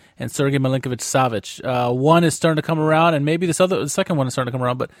Belotti and Sergei Milinkovic-Savic. One is starting to come around, and maybe the second one is starting to come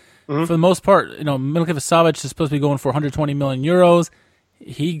around. But for the most part, Milinkovic-Savic is supposed to be going for 120 million euros.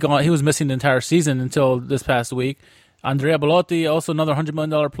 He was missing the entire season until this past week. Andrea Belotti, also another $100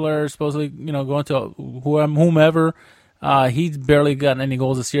 million player, supposedly going to whomever. He's barely gotten any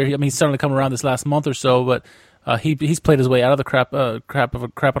goals this year. He's starting to come around this last month or so, but he's played his way out of the crap on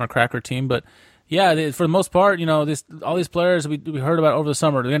a cracker team. But yeah, for the most part, all these players we heard about over the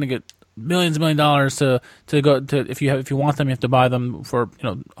summer, they're going to get millions and millions of dollars to go to. If you want them, you have to buy them for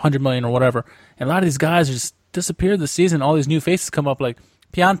 $100 million or whatever. And a lot of these guys just disappeared this season. All these new faces come up, like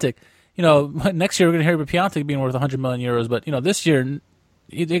Piatek. Next year we're going to hear about Piatek being worth 100 million euros, but this year,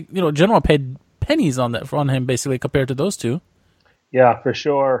 Genoa paid pennies on him basically compared to those two. Yeah, for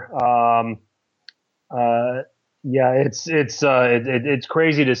sure. It's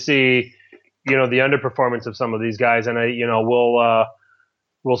crazy to see the underperformance of some of these guys, and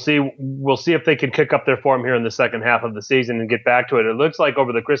we'll see if they can kick up their form here in the second half of the season and get back to it. It looks like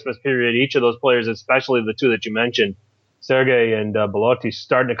over the Christmas period, each of those players, especially the 2 that you mentioned, Sergei and Belotti,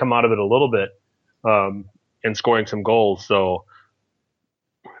 starting to come out of it a little bit and scoring some goals. So,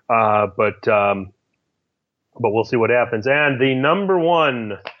 but we'll see what happens. And the number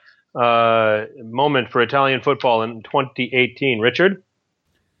 1 moment for Italian football in 2018, Richard?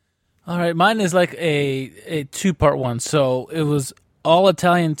 All right, mine is like a 2-part one. So it was all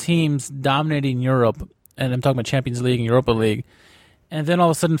Italian teams dominating Europe, and I'm talking about Champions League and Europa League, and then all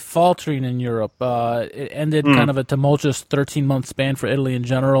of a sudden faltering in Europe. It ended kind of a tumultuous 13-month span for Italy in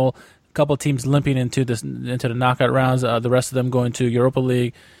general. A couple of teams limping into the knockout rounds. The rest of them going to Europa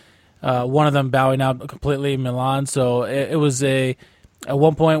League. One of them bowing out completely, Milan. So it was at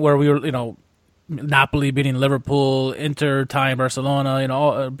one point where we were, Napoli beating Liverpool, Inter tying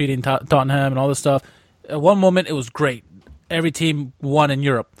Barcelona, beating Tottenham and all this stuff. At one moment, it was great. Every team won in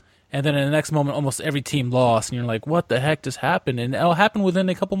Europe. And then in the next moment, almost every team lost. And you're like, what the heck just happened? And it all happened within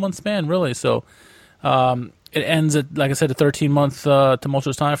a couple months span, really. So it ends at, like I said, a 13-month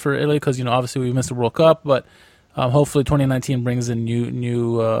tumultuous time for Italy because, obviously we missed the World Cup. But hopefully 2019 brings in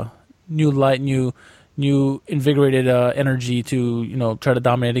new light, new invigorated energy to, try to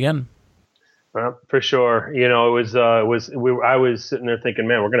dominate again. Well, for sure. I was sitting there thinking,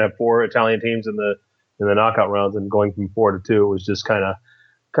 man, we're going to have 4 Italian teams in the knockout rounds, and going from 4 to 2, it was just kind of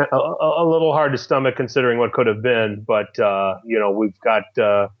a little hard to stomach considering what could have been. But, we've got,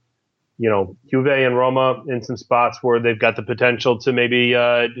 Juve and Roma in some spots where they've got the potential to maybe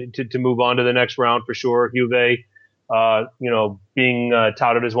to move on to the next round for sure. Juve, being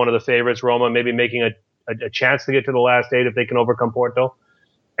touted as one of the favorites. Roma maybe making a chance to get to the last 8 if they can overcome Porto.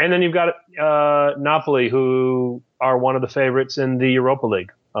 And then you've got Napoli, who are one of the favorites in the Europa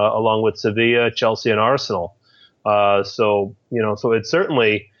League, along with Sevilla, Chelsea, and Arsenal. So it's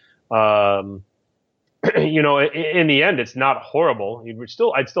certainly, in the end, it's not horrible.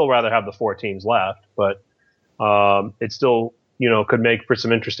 I'd still rather have the 4 teams left, but it still, could make for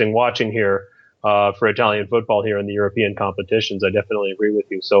some interesting watching here for Italian football here in the European competitions. I definitely agree with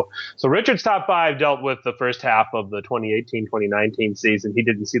you. So Richard's top 5 dealt with the first half of the 2018-2019 season. He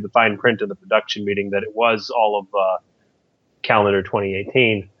didn't see the fine print in the production meeting that it was all of calendar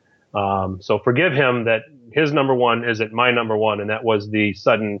 2018. So forgive him that his number 1 isn't my number 1, and that was the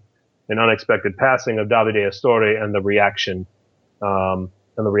sudden and unexpected passing of Davide Astori and the reaction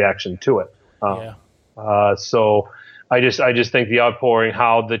to it. So I just think the outpouring,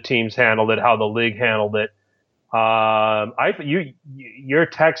 how the teams handled it, how the league handled it. Your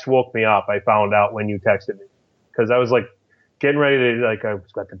text woke me up. I found out when you texted me, because I was like getting ready to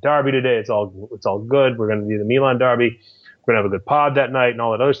I've got the derby today. It's all good. We're going to do the Milan derby. We're going to have a good pod that night and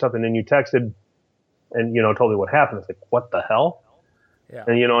all that other stuff. And then you texted and, told me what happened. I was like, what the hell? Yeah.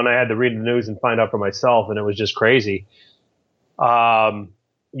 And, and I had to read the news and find out for myself, and it was just crazy. But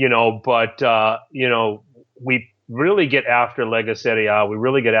we really get after Lega Serie A. We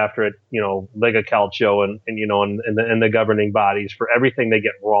really get after it, Lega Calcio and the governing bodies for everything they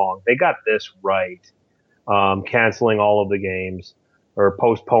get wrong. They got this right. Canceling all of the games or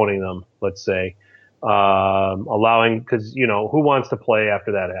postponing them, let's say, allowing, because, who wants to play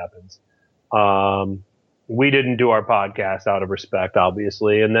after that happens? We didn't do our podcast out of respect,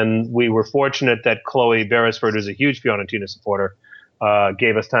 obviously. And then we were fortunate that Chloe Beresford, who's a huge Fiorentina supporter,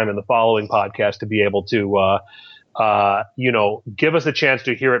 gave us time in the following podcast to be able to, give us a chance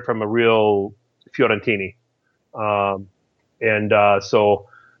to hear it from a real Fiorentini.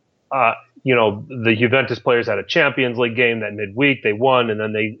 The Juventus players had a Champions League game that midweek. They won, and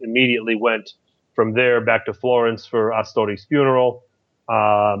then they immediately went from there back to Florence for Astori's funeral.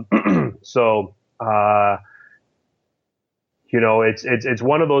 It's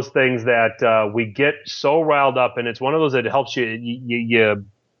one of those things that we get so riled up, and it's one of those that helps you.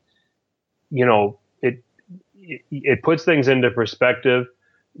 It puts things into perspective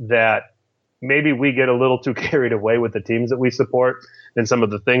that maybe we get a little too carried away with the teams that we support and some of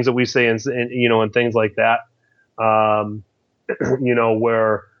the things that we say and things like that. In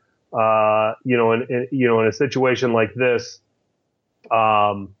a situation like this,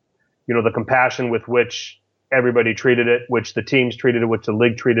 the compassion with which everybody treated it, which the teams treated it, which the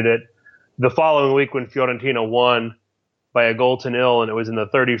league treated it. The following week when Fiorentina won by a 0-0, and it was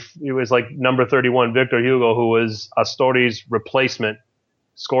it was like number 31, Victor Hugo, who was Astori's replacement,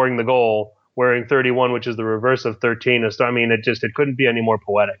 scoring the goal, wearing 31, which is the reverse of 13. I mean, it couldn't be any more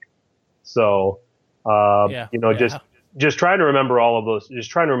poetic. So, just trying to remember all of those,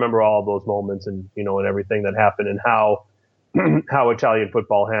 moments and, and everything that happened and how Italian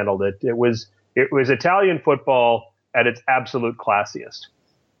football handled it. It was Italian football at its absolute classiest.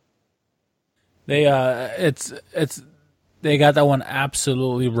 They they got that one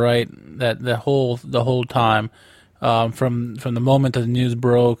absolutely right. That the whole time, from the moment that the news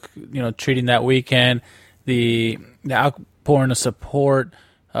broke, treating that weekend, the outpouring of support,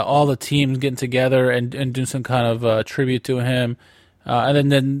 all the teams getting together and doing some kind of tribute to him,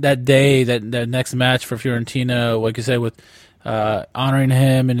 and then that day, that next match for Fiorentina, like you said, with honoring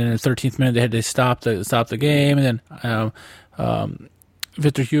him, and in the 13th minute they had to stop the game, and then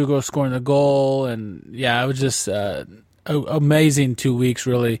Victor Hugo scoring the goal, and it was just amazing 2 weeks,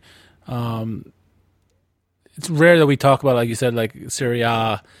 really. It's rare that we talk about, like you said, like Serie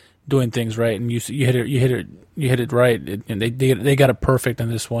A doing things right, and you hit it right, and they got it perfect in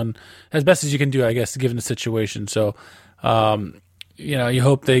this one, as best as you can do, I guess, given the situation. So, you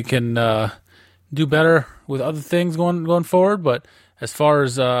hope they can do better with other things going forward. But as far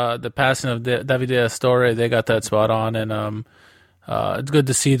as the passing of Davide Astori, they got that spot on, and it's good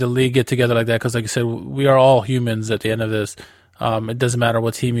to see the league get together like that, because, like I said, we are all humans at the end of this. It doesn't matter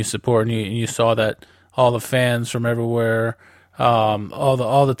what team you support, and you saw that all the fans from everywhere,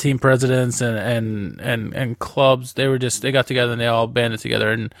 all the team presidents and clubs, they got together and they all banded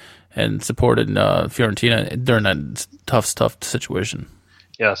together and supported Fiorentina during that tough situation.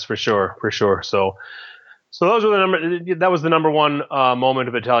 Yes, for sure. So those were that was the number one moment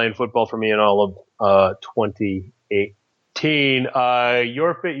of Italian football for me in all of 2018.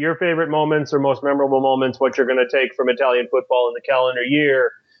 Your favorite moments or most memorable moments, what you're going to take from Italian football in the calendar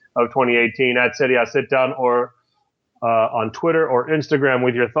year of 2018 at Serie A Sit Down, or on Twitter or Instagram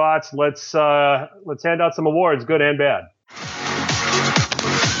with your thoughts. Let's hand out some awards, good and bad.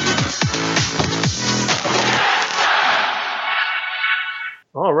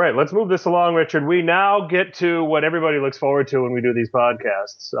 All right, let's move this along, Richard. We now get to what everybody looks forward to when we do these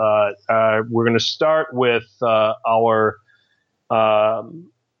podcasts. We're going to start with our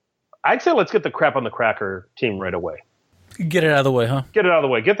I'd say let's get the crap on the cracker team right away. Get it out of the way, huh? Get it out of the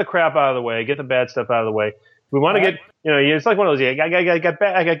way. Get the crap out of the way. Get the bad stuff out of the way. We want to get, it's like one of those,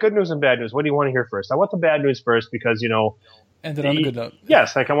 I got good news and bad news. What do you want to hear first? I want the bad news first because, ended on a good note.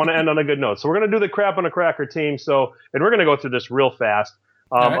 Yes, I want to end on a good note. So we're going to do the crap on a cracker team. And we're going to go through this real fast.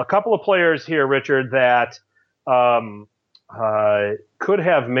 Right. A couple of players here, Richard, that could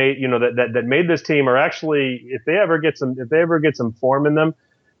have made, that made this team, or actually, if they ever get some form in them,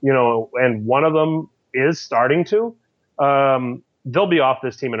 and one of them is starting to, they'll be off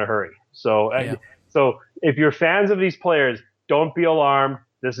this team in a hurry. So, So if you're fans of these players, don't be alarmed.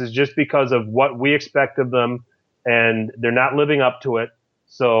 This is just because of what we expect of them, and they're not living up to it.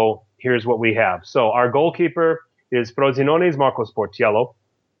 So here's what we have. So our goalkeeper is Frosinone's Marcos Portiello.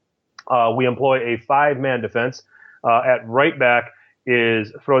 We employ a 5-man defense. At right back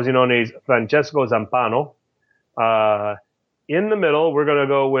is Frosinone's Francesco Zampano. In the middle, we're going to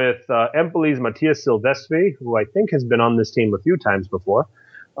go with Empoli's Matias Silvestri, who I think has been on this team a few times before.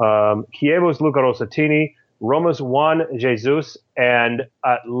 Chievo's Luca Rossettini, Roma's Juan Jesus, and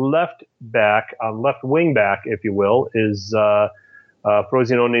at left wing back, if you will, is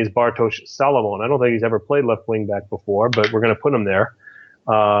Frozinone's Bartosz Salomon. I don't think he's ever played left wing back before, but we're going to put him there.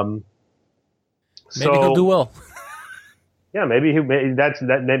 Maybe he'll do well. Yeah, maybe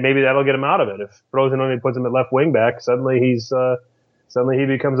that'll get him out of it. If Frosinone puts him at left wing back, suddenly he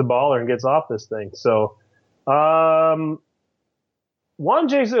becomes a baller and gets off this thing. So, Juan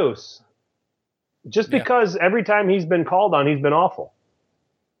Jesus, just because every time he's been called on, he's been awful.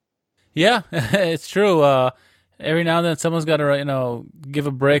 Yeah, it's true. Every now and then, someone's got to give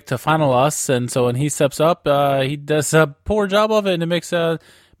a break to Final Us, and so when he steps up, he does a poor job of it, and it makes the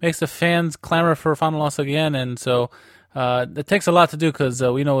fans clamor for Final Us again, and so. It takes a lot to do because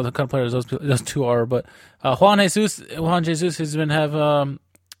we know what the kind of players those two are. But Juan Jesus has been from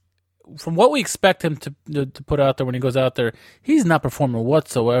what we expect him to put out there when he goes out there, he's not performing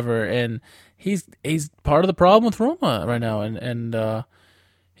whatsoever, and he's part of the problem with Roma right now. And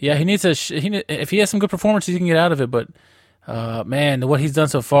he needs if he has some good performances, he can get out of it. But man, what he's done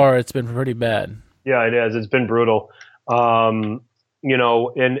so far, it's been pretty bad. Yeah, it is. It's been brutal. And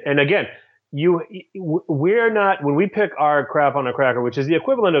again. We're not, when we pick our crap on a cracker, which is the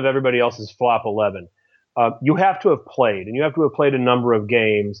equivalent of everybody else's flop 11, you have to have played, and you have to have played a number of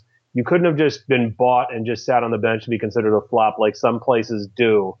games. You couldn't have just been bought and just sat on the bench to be considered a flop like some places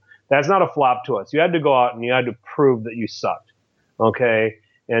do. That's not a flop to us. You had to go out and you had to prove that you sucked. Okay?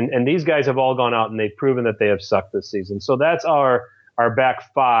 And these guys have all gone out and they've proven that they have sucked this season. So that's our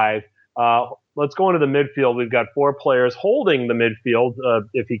back five. Let's go into the midfield. We've got four players holding the midfield.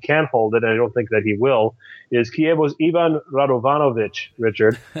 If he can hold it, and I don't think that he will, is Chievo's Ivan Radovanovic,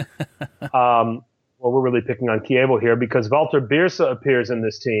 Richard. Well, we're really picking on Chievo here because Walter Birsa appears in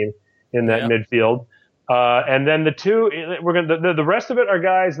this team in that midfield. And then the rest of it are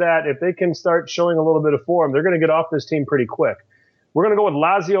guys that if they can start showing a little bit of form, they're going to get off this team pretty quick. We're going to go with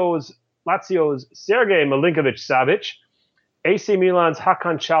Lazio's Sergei Milinkovic-Savic, AC Milan's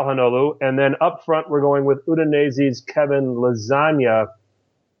Hakan Çalhanoğlu, and then up front we're going with Udinese's Kevin Lasagna.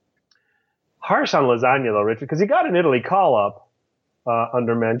 Harsh on Lasagna though, Richard, because he got an Italy call-up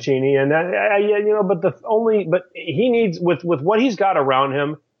under Mancini, and but he needs with what he's got around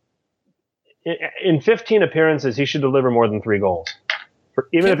him. In 15 appearances, he should deliver more than 3 goals,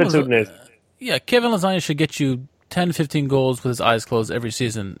 even if it's Udinese. Yeah, Kevin Lasagna should get you 10, 15 goals with his eyes closed every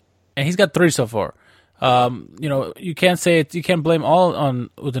season, and he's got 3 so far. You can't say it, you can't blame all on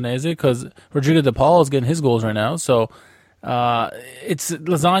Udinese because Rodrigo De Paul is getting his goals right now. So it's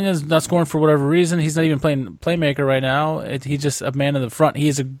Lasagna's not scoring for whatever reason. He's not even playing playmaker right now. He's just a man in the front. He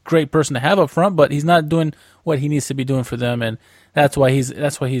is a great person to have up front, but he's not doing what he needs to be doing for them, and that's why he's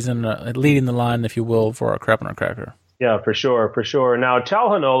in leading the line, if you will, for our crap on our cracker. Yeah, for sure. Now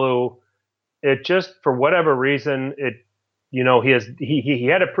Çalhanoğlu, it just for whatever reason he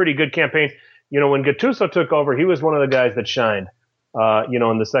had a pretty good campaign. When Gattuso took over, he was one of the guys that shined,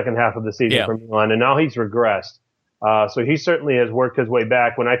 in the second half of the season for Milan, and now he's regressed. So he certainly has worked his way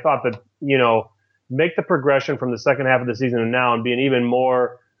back when I thought that, make the progression from the second half of the season and now and be an even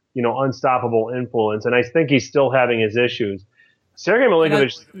more, unstoppable influence. And I think he's still having his issues. Sergei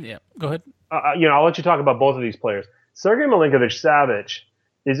Milinkovic. Go ahead. I'll let you talk about both of these players. Sergei Milinkovic-Savic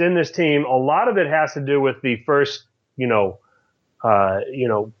is in this team. A lot of it has to do with the first,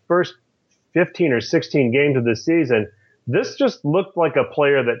 first 15 or 16 games of the season. This just looked like a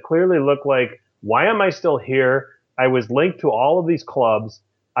player that clearly looked like, why am I still here? I was linked to all of these clubs.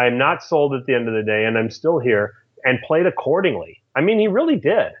 I am not sold at the end of the day, and I'm still here, and played accordingly. I mean, he really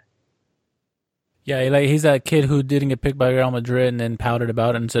did. Yeah, he's that kid who didn't get picked by Real Madrid and then pouted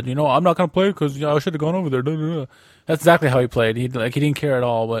about it and said, I'm not going to play because I should have gone over there. That's exactly how he played. He didn't care at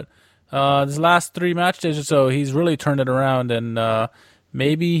all. But this last 3 match days or so, he's really turned it around, and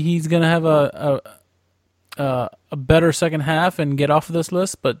maybe he's going to have a better second half and get off of this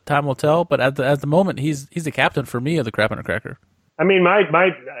list, but time will tell. But at the moment, he's the captain for me of the crap on a cracker. I mean, I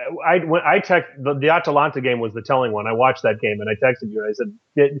text the Atalanta game was the telling one. I watched that game and I texted you. I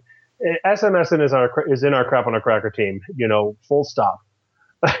said, SMS is in our crap on a cracker team, full stop,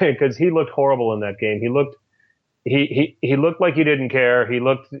 because he looked horrible in that game. He looked like he didn't care. He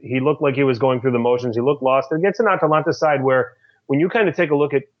looked like he was going through the motions. He looked lost. It gets an Atalanta side where when you kind of take a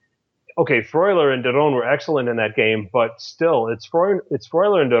look at, okay, Freuler and De Roon were excellent in that game, but still, it's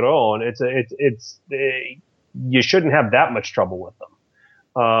Freuler and De Roon. You shouldn't have that much trouble with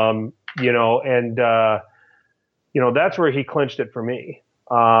them, that's where he clinched it for me.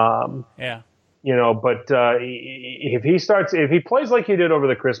 But if he plays like he did over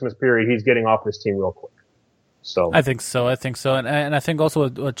the Christmas period, he's getting off this team real quick. So I think so. And I think also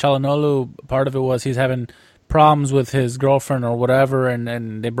with Çalhanoğlu, part of it was he's having problems with his girlfriend or whatever,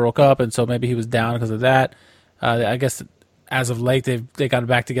 and they broke up, and so maybe he was down because of that. I guess as of late they got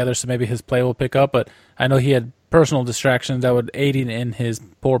back together, so maybe his play will pick up. But I know he had personal distractions that would aid in his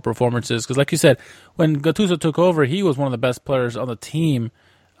poor performances. Because like you said, when Gattuso took over, he was one of the best players on the team.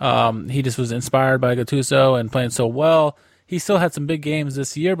 He just was inspired by Gattuso and playing so well. He still had some big games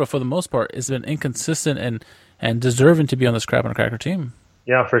this year, but for the most part, it's been inconsistent and deserving to be on this Crap on a Cracker team.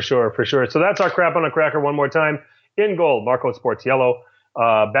 Yeah, for sure. So that's our Crap on a Cracker one more time. In goal, Marco Sportiello.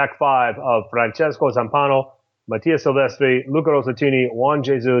 Back five of Francesco Zampano, Mattia Silvestri, Luca Rosatini, Juan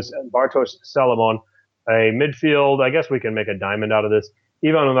Jesus, and Bartosz Salomon. A midfield, I guess we can make a diamond out of this.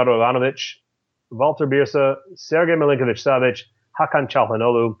 Ivan Ivanovic, Walter Birsa, Sergej Milinkovic-Savic, Hakan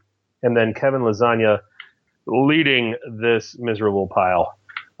Çalhanoğlu, and then Kevin Lasagna leading this miserable pile.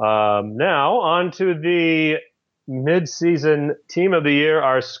 Now, on to the mid-season team of the year,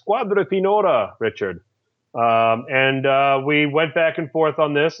 our Squadra Finora, Richard. We went back and forth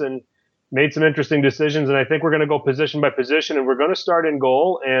on this and made some interesting decisions, and I think we're going to go position by position, and we're going to start in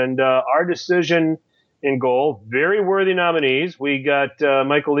goal. And our decision in goal, very worthy nominees. We got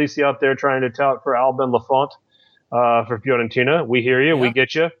Michael Lisi out there trying to tout for Albin Lafont for Fiorentina. We hear you. Yeah. We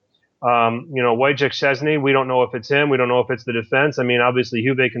get you. Wojciech Szczesny, we don't know if it's him. We don't know if it's the defense. I mean, obviously,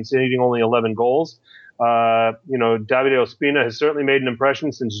 Juve conceding only 11 goals. Davide Ospina has certainly made an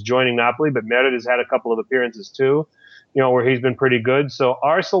impression since joining Napoli, but Merit has had a couple of appearances too, where he's been pretty good. So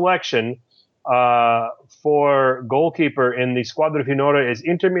our selection for goalkeeper in the Squadra Finora is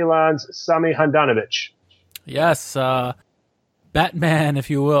Inter Milan's Sami Handanovic. Yes, Batman,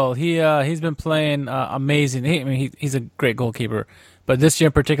 if you will. He's been playing amazing. He's a great goalkeeper, but this year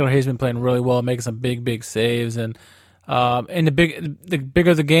in particular, he's been playing really well, making some big saves, and the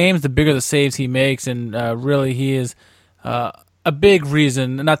bigger the games, the bigger the saves he makes, and really he is a big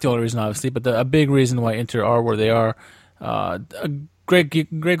reason, not the only reason obviously, but a big reason why Inter are where they are. A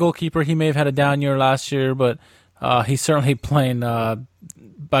great goalkeeper. He may have had a down year last year, but he's certainly playing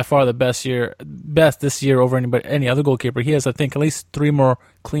by far the best this year over any other goalkeeper. He has, I think, at least 3 more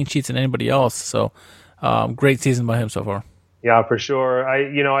clean sheets than anybody else. So great season by him so far. Yeah, for sure.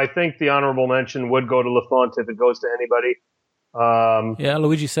 I think the honorable mention would go to Lafont if it goes to anybody.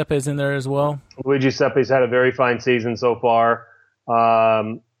 Luigi Sepe is in there as well. Luigi Sepe's had a very fine season so far. But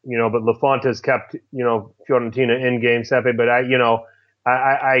Lafont has kept, Fiorentina in game, Sepe. But I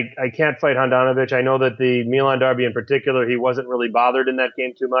can't fight Handanovic. I know that the Milan derby in particular, he wasn't really bothered in that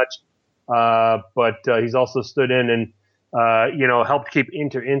game too much. But he's also stood in and helped keep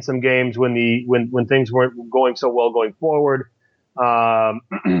Inter in some games when things weren't going so well going forward.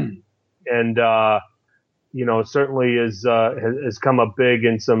 Certainly has come up big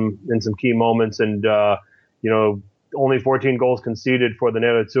in some key moments, and only 14 goals conceded for the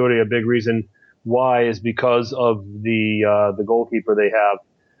Nerazzurri. A big reason why is because of the goalkeeper they have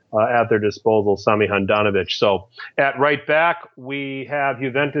at their disposal, Sami Handanovic. So at right back we have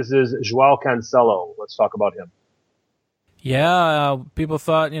Juventus's João Cancelo. Let's talk about him. Yeah, people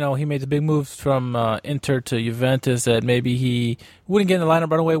thought, he made the big moves from Inter to Juventus that maybe he wouldn't get in the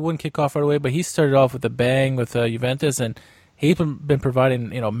lineup right away, wouldn't kick off right away, but he started off with a bang with Juventus, and he's been providing,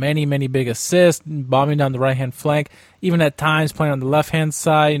 many big assists, bombing down the right-hand flank, even at times playing on the left-hand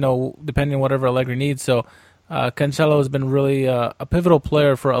side, depending on whatever Allegri needs. So Cancelo has been really a pivotal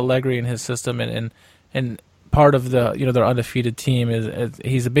player for Allegri in his system, and part of the, their undefeated team is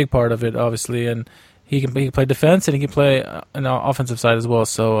he's a big part of it, obviously, and he can play defense and he can play an offensive side as well.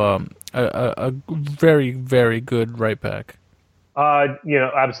 So a very, very good right back.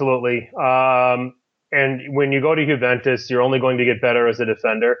 Absolutely. And when you go to Juventus, you're only going to get better as a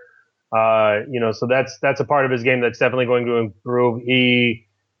defender. So that's a part of his game that's definitely going to improve. He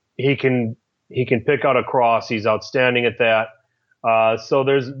can pick out a cross. He's outstanding at that. So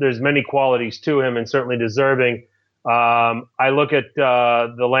there's many qualities to him and certainly deserving. I look at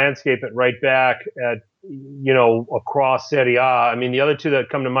the landscape at right back at across Serie A. I mean, the other two that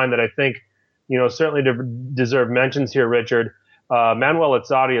come to mind that I think certainly deserve mentions here, Richard. Manuel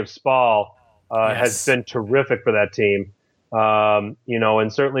Azzari of Spal has been terrific for that team. And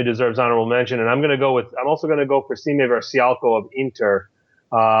certainly deserves honorable mention. And I'm also going to go for Sime Vercialco of Inter.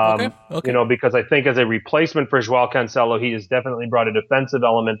 Okay. Because I think as a replacement for João Cancelo, he has definitely brought a defensive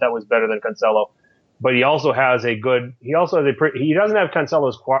element that was better than Cancelo. But he also has he doesn't have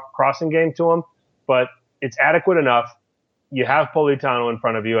Cancelo's crossing game to him, but it's adequate enough. You have Politano in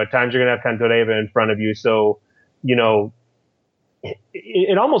front of you. At times you're going to have Cantoleva in front of you. So,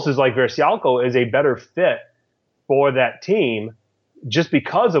 it almost is like Vercialco is a better fit for that team just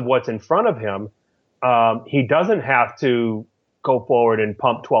because of what's in front of him. He doesn't have to go forward and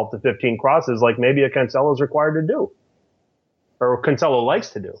pump 12 to 15 crosses like maybe a Cancelo is required to do, or Cancelo likes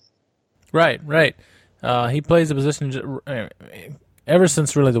to do. Right. He plays the position ever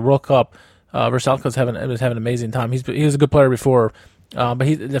since really the World Cup. Versalco's having an amazing time. He was a good player before, but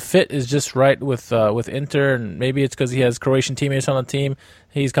the fit is just right with Inter, and maybe it's because he has Croatian teammates on the team.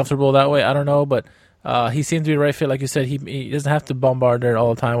 He's comfortable that way. I don't know, but he seems to be the right fit. Like you said, he doesn't have to bombard there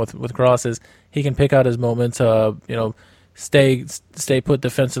all the time with crosses. He can pick out his moments. Stay put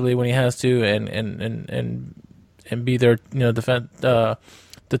defensively when he has to, and be there. Defend to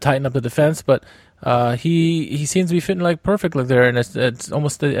tighten up the defense, but. He seems to be fitting like perfectly there, and it's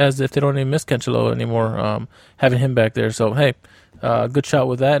almost as if they don't even miss Cancelo anymore, having him back there. So hey, good shot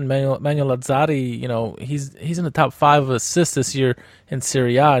with that. And Manuel Lazzari, he's in the top 5 of assists this year in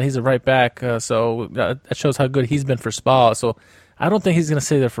Serie A, and he's a right back. So that shows how good he's been for Spal. So I don't think he's going to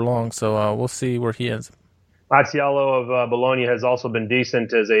stay there for long. So we'll see where he ends. Lazialo of Bologna has also been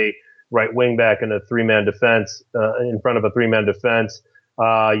decent as a right wing back in a 3-man defense, in front of a 3-man defense.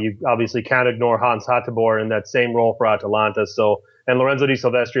 You obviously can't ignore Hans Hateboer in that same role for Atalanta. And Lorenzo Di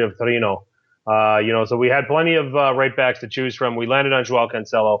Silvestri of Torino. So we had plenty of right backs to choose from. We landed on Joao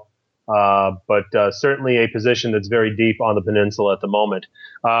Cancelo, but certainly a position that's very deep on the peninsula at the moment.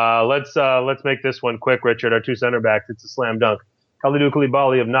 Let's make this one quick, Richard. Our 2 center backs, it's a slam dunk. Kalidou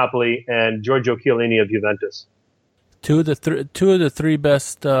Koulibaly of Napoli and Giorgio Chiellini of Juventus. Two of the 3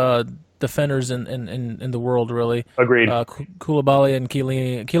 best defenders in the world, really. Agreed. Koulibaly and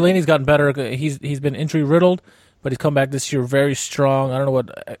Chiellini. Chiellini's gotten better. He's been injury riddled, but he's come back this year very strong. I don't know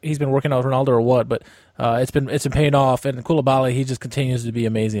what he's been working out with Ronaldo or what, but it's been paying off. And Koulibaly, he just continues to be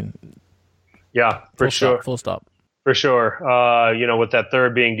amazing. Yeah, for sure. Full stop. For sure. With that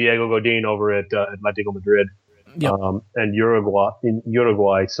third being Diego Godin over at Atletico Madrid, yep. And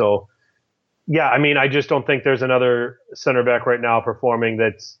Uruguay. So. Yeah, I mean, I just don't think there's another center back right now performing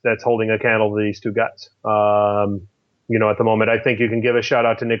that's holding a candle to these 2 guys. At the moment, I think you can give a shout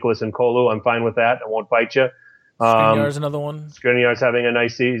out to Nicholas Nkolu. I'm fine with that. I won't fight you. Skriniar's another one. Skriniar's having a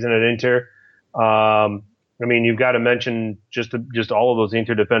nice season at Inter. You've got to mention just all of those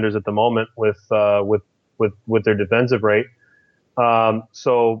Inter defenders at the moment with their defensive rate. There's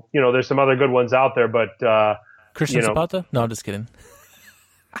some other good ones out there, but Christian Zapata? No, I'm just kidding.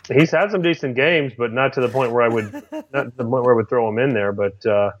 He's had some decent games, but not to the point where I would throw him in there. But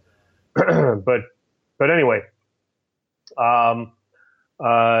anyway,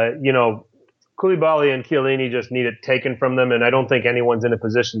 Koulibaly and Chiellini just need it taken from them, and I don't think anyone's in a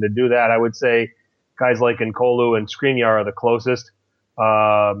position to do that. I would say guys like Nkolu and Skriniar are the closest.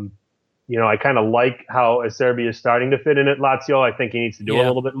 I kind of like how Acerbi is starting to fit in at Lazio. I think he needs to do a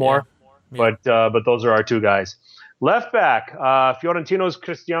little bit more, but those are our 2 guys. Left back, Fiorentino's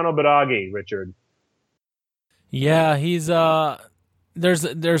Cristiano Biraghi, Richard. Yeah, he's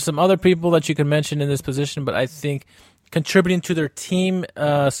there's some other people that you can mention in this position, but I think contributing to their team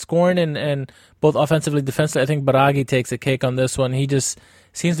scoring and both offensively, defensively, I think Biraghi takes a cake on this one. He just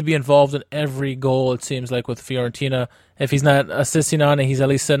seems to be involved in every goal, it seems like, with Fiorentina. If he's not assisting on it, he's at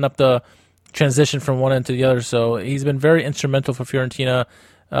least setting up the transition from one end to the other. So he's been very instrumental for Fiorentina.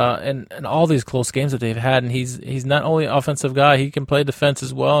 And all these close games that they've had, and he's not only an offensive guy, he can play defense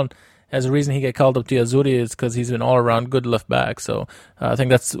as well. And as a reason he got called up to Azzurri is because he's been all around good left back. So I think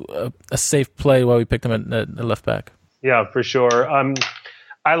that's a safe play why we picked him at left back. Yeah, for sure.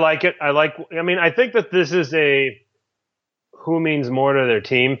 I like it. I think that this is a who means more to their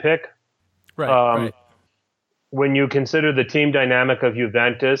team pick. Right. When you consider the team dynamic of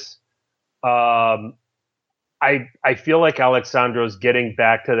Juventus, I feel like Alexandro's getting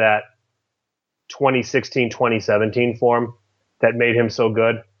back to that 2016-2017 form that made him so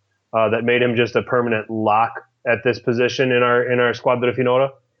good, that made him just a permanent lock at this position in our Squadra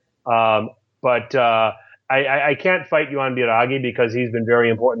Finora. But I can't fight you on Biraghi because he's been very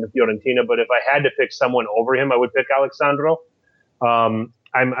important to Fiorentina. But if I had to pick someone over him, I would pick Alexandro.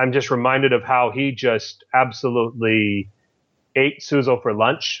 I'm just reminded of how he just absolutely ate Suso for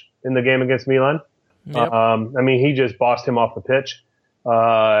lunch in the game against Milan. Yep. He just bossed him off the pitch.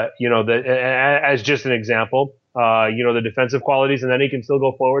 As just an example, the defensive qualities, and then he can still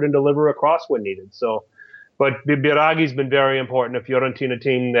go forward and deliver a cross when needed. So, but Biraghi's been very important. A Fiorentina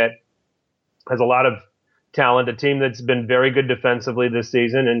team that has a lot of talent, a team that's been very good defensively this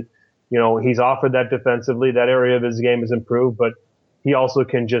season, and he's offered that defensively. That area of his game has improved, but he also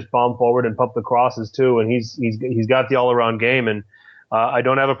can just bomb forward and pump the crosses too. And he's got the all around game. And I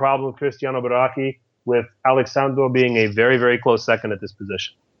don't have a problem with Cristiano Biraghi with Alexandro being a very, very close second at this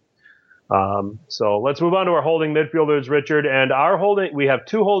position. So let's move on to our holding midfielders, Richard. And we have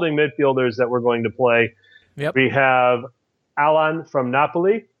two holding midfielders that we're going to play. Yep. We have Alan from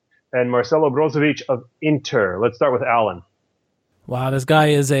Napoli and Marcelo Brozovic of Inter. Let's start with Alan. Wow, this guy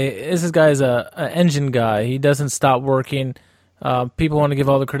is a engine guy. He doesn't stop working. People want to give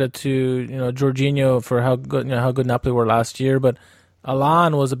all the credit to Jorginho for how good Napoli were last year, but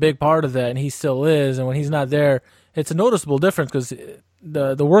Alan was a big part of that, and he still is. And when he's not there, it's a noticeable difference because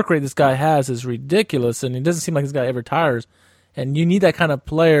the work rate this guy has is ridiculous, and it doesn't seem like this guy ever tires. And you need that kind of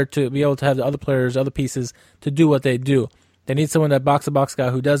player to be able to have the other players, other pieces to do what they do. They need someone, that box-to-box guy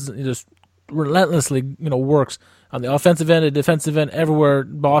who does just relentlessly, works on the offensive end, the defensive end, everywhere,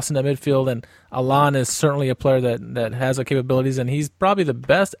 boss in the midfield. And Alan is certainly a player that has the capabilities, and he's probably the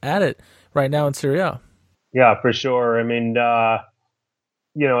best at it right now in Serie A. Yeah, for sure. I mean, as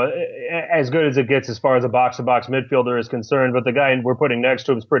good as it gets as far as a box-to-box midfielder is concerned, but the guy we're putting next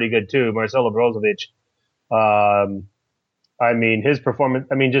to him is pretty good too, Marcelo Brozovic. I mean, his performance.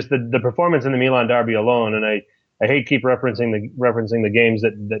 I mean, just the performance in the Milan derby alone, and I hate keep referencing the games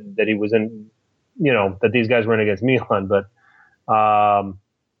that he was in, that these guys were in against Milan, but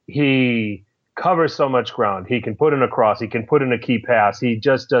he covers so much ground. He can put in a cross. He can put in a key pass. He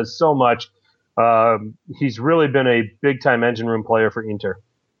just does so much. He's really been a big time engine room player for Inter.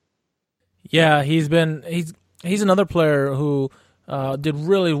 Yeah, he's another player who did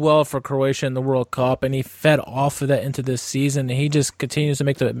really well for Croatia in the World Cup, and he fed off of that into this season. And he just continues to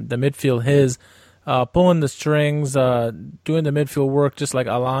make the midfield his, pulling the strings, doing the midfield work just like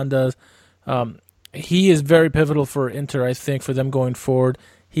Alan does. He is very pivotal for Inter, I think, for them going forward.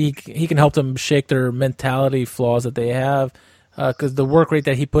 He can help them shake their mentality flaws that they have, because the work rate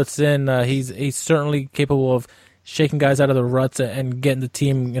that he puts in, he's certainly capable of shaking guys out of the ruts and getting the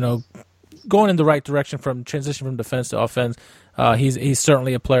team, going in the right direction from transition from defense to offense. He's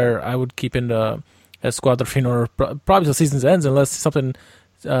certainly a player I would keep in the Squadra Finora probably till the season ends, unless something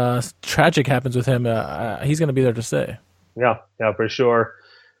tragic happens with him. He's going to be there to stay. Yeah, for sure.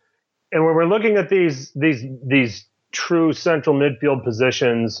 And when we're looking at these true central midfield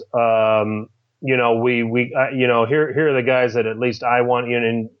positions, here are the guys that at least I want you,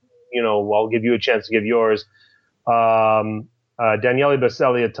 and I'll give you a chance to give yours. Daniele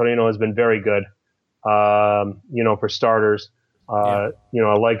Baselli at Torino has been very good. For starters, I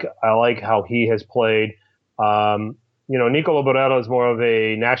like how he has played. Nicolo Borello is more of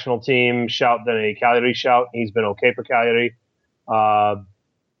a national team shout than a Cagliari shout. He's been okay for Cagliari.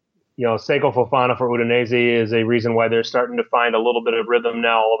 Seiko Fofana for Udinese is a reason why they're starting to find a little bit of rhythm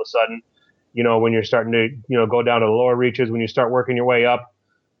now all of a sudden. When you're starting to, go down to the lower reaches, when you start working your way up.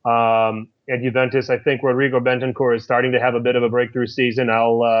 At Juventus, I think Rodrigo Bentancur is starting to have a bit of a breakthrough season.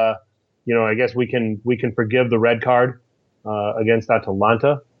 I guess we can forgive the red card against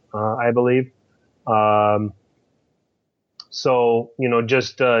Atalanta, I believe.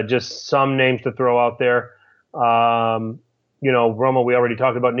 Just some names to throw out there. Roma, we already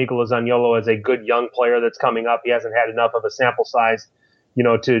talked about Nicola Zaniolo as a good young player that's coming up. He hasn't had enough of a sample size,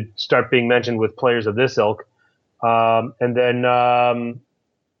 to start being mentioned with players of this ilk. And then, over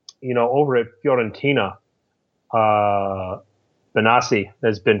at Fiorentina, Benassi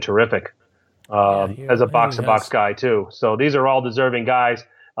has been terrific as a box-to-box guy too. So these are all deserving guys.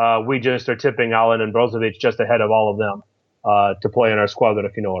 We just are tipping Alan and Brozovic just ahead of all of them to play in our Squadra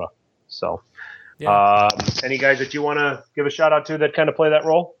Finora. So any guys that you want to give a shout out to that kind of play that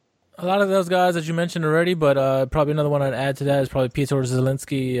role? A lot of those guys that you mentioned already, but probably another one I'd add to that is probably Piotr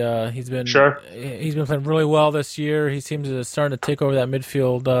Zielinski. He's been playing really well this year. He seems to starting to take over that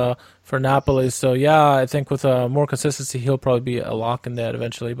midfield for Napoli. So I think with more consistency, he'll probably be a lock in that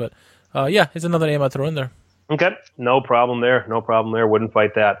eventually. But it's another name I'd throw in there. Okay, no problem there. Wouldn't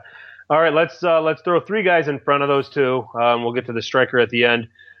fight that. All right, let's throw three guys in front of those two. We'll get to the striker at the end.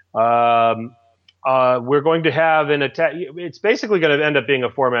 We're going to have an attack. It's basically going to end up being a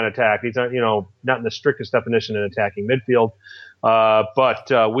four-man attack. These aren't, not in the strictest definition an attacking midfield. But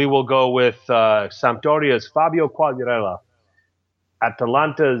we will go with Sampdoria's Fabio Quagliarella,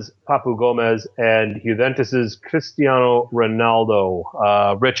 Atalanta's Papu Gomez, and Juventus's Cristiano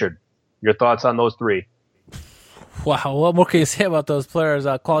Ronaldo. Richard, your thoughts on those three? Wow, what more can you say about those players?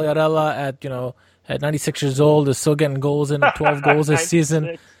 Quagliarella at 96 years old is still getting goals in 12 goals this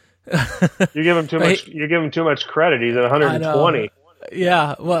season. You give him too much. You give him too much credit. He's at 120.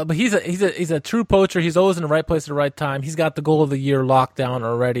 Yeah, well, but he's a true poacher. He's always in the right place at the right time. He's got the goal of the year locked down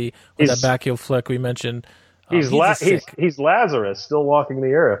already with that backheel flick we mentioned. He's Lazarus, still walking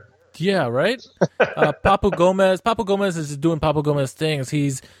the earth. Yeah, right. Papu Gomez is just doing Papu Gomez things.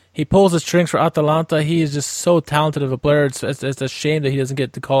 He pulls the strings for Atalanta. He is just so talented of a player. It's a shame that he doesn't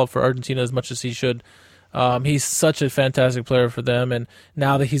get to call up for Argentina as much as he should. He's such a fantastic player for them, and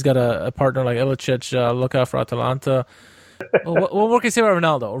now that he's got a partner like Ilicic, look out for Atalanta. Well, what more can you say about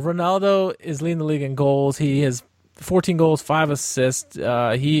Ronaldo? Ronaldo is leading the league in goals. He has 14 goals, 5 assists.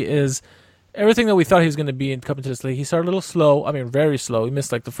 He is everything that we thought he was going to be in coming to this league. He started a little slow. I mean, very slow. He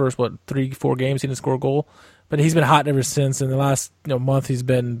missed like the first 3-4 games. He didn't score a goal, but he's been hot ever since. In the last month, he's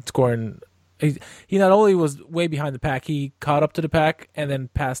been scoring. He not only was way behind the pack, he caught up to the pack and then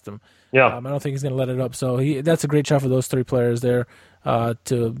passed them. Yeah, I don't think he's going to let it up. So that's a great shot for those 3 players there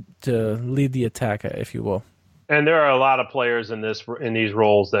to lead the attack, if you will. And there are a lot of players in these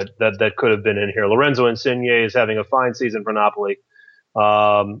roles that could have been in here. Lorenzo Insigne is having a fine season for Napoli.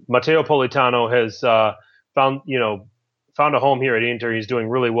 Matteo Politano has found a home here at Inter. He's doing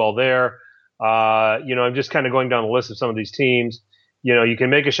really well there. I'm just kind of going down the list of some of these teams. You can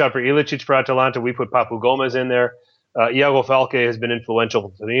make a shot for Ilicic for Atalanta. We put Papu Gomez in there. Iago Falque has been influential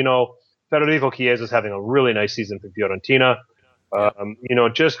for Torino. Federico Chiesa is having a really nice season for Fiorentina.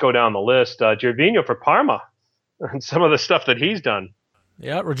 Just go down the list. Gervinho for Parma and some of the stuff that he's done.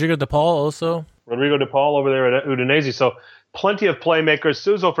 Yeah, Rodrigo De Paul also. Rodrigo De Paul over there at Udinese. So plenty of playmakers.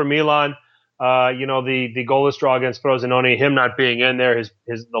 Suso for Milan. The goalless draw against Frosinone, him not being in there,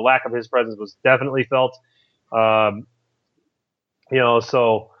 the lack of his presence was definitely felt. These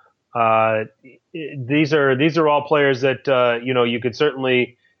are all players that you could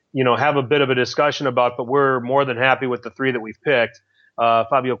certainly have a bit of a discussion about, but we're more than happy with the 3 that we've picked: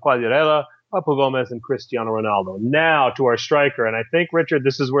 Fabio Quagliarella, Papu Gomez, and Cristiano Ronaldo. Now to our striker, and I think, Richard,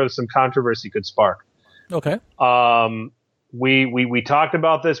 this is where some controversy could spark. Okay. We talked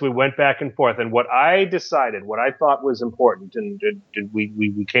about this. We went back and forth, and what I thought was important, and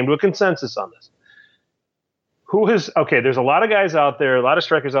we came to a consensus on this. There's a lot of guys out there, a lot of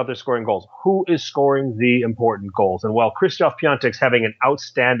strikers out there scoring goals. Who is scoring the important goals? And while Krzysztof Piątek's having an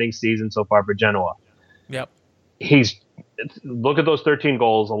outstanding season so far for Genoa, yep, look at those 13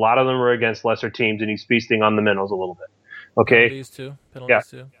 goals. A lot of them are against lesser teams, and he's feasting on the minnows a little bit. Okay,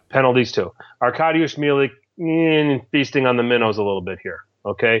 penalties too. Arkadiusz Milik feasting on the minnows a little bit here.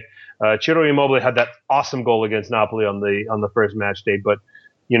 Okay, Ciro Immobile had that awesome goal against Napoli on the first match day, but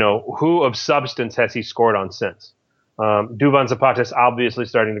who of substance has he scored on since? Duvan Zapata is obviously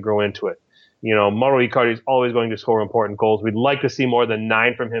starting to grow into it. Mauro Icardi is always going to score important goals. We'd like to see more than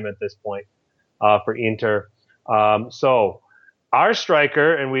 9 from him at this point for Inter. So our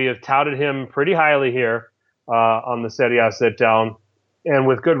striker, and we have touted him pretty highly here on the Serie A sit down, and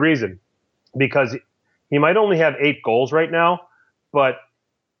with good reason, because he might only have 8 goals right now, but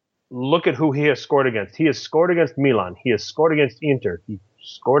look at who he has scored against. He has scored against Milan. He has scored against Inter. Did he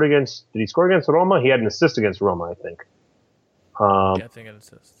score against Roma? He had an assist against Roma, I think. I think an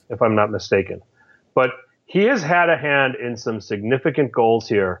assist, if I'm not mistaken. But he has had a hand in some significant goals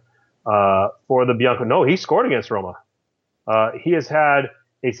here for the Bianco. No, he scored against Roma. He has had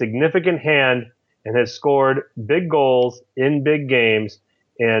a significant hand and has scored big goals in big games.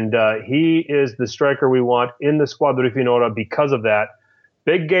 And he is the striker we want in the Squadra Finora because of that.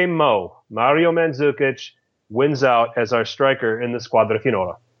 Big game Mario Mandzukic, wins out as our striker in the Squadra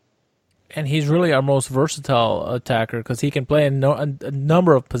Finora. And he's really our most versatile attacker because he can play in a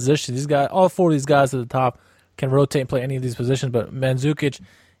number of positions. All 4 of these guys at the top can rotate and play any of these positions. But Mandzukic,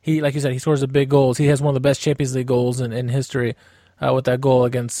 like you said, he scores the big goals. He has one of the best Champions League goals in history with that goal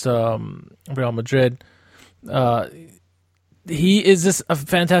against Real Madrid. He is just a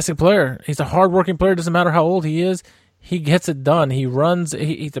fantastic player. He's a hard-working player. Doesn't matter how old he is. He gets it done. He runs.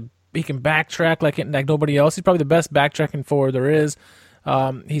 He can backtrack like nobody else. He's probably the best backtracking forward there is.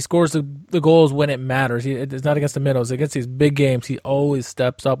 He scores the goals when it matters. It's not against the minnows. Against these big games, he always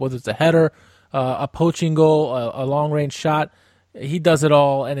steps up, whether it's a header, a poaching goal, a long-range shot. He does it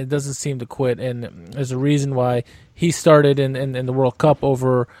all, and it doesn't seem to quit. And there's a reason why he started in the World Cup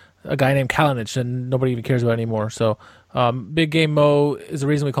over a guy named Kalinic, and nobody even cares about anymore. So Big Game Mo is the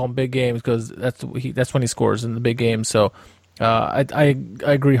reason we call him Big Games, because that's when he scores in the big games. So I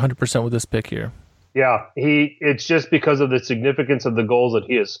agree 100% with this pick here. Yeah, it's just because of the significance of the goals that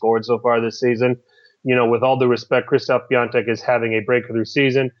he has scored so far this season. With all due respect, Krzysztof Piątek is having a breakthrough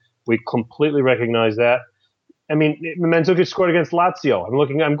season. We completely recognize that. I mean, Mandzukic scored against Lazio.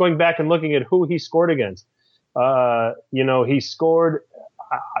 I'm going back and looking at who he scored against. He scored.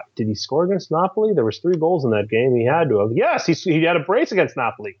 Did he score against Napoli? There was 3 goals in that game. He had to have. Yes, he had a brace against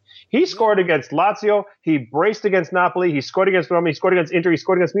Napoli. He scored against Lazio. He braced against Napoli. He scored against Roma. He scored against Inter. He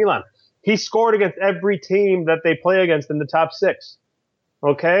scored against Milan. He scored against every team that they play against in the top 6.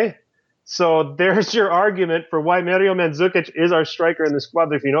 Okay? So there's your argument for why Mario Mandzukic is our striker in the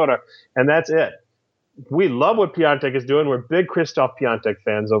Squadra Finora, and that's it. We love what Piątek is doing. We're big Christoph Piątek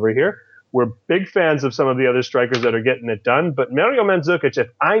fans over here. We're big fans of some of the other strikers that are getting it done. But Mario Mandzukic, if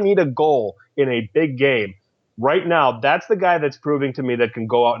I need a goal in a big game, right now, that's the guy that's proving to me that can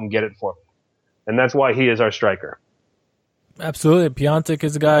go out and get it for me. And that's why he is our striker. Absolutely. Piątek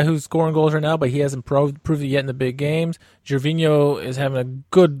is a guy who's scoring goals right now, but he hasn't proved it yet in the big games. Gervinho is having a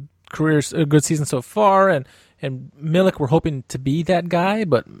good career, a good season so far, and Milik, we're hoping to be that guy,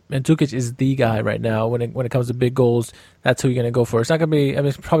 but Mandzukic is the guy right now when it comes to big goals. That's who you're going to go for. It's not going to be,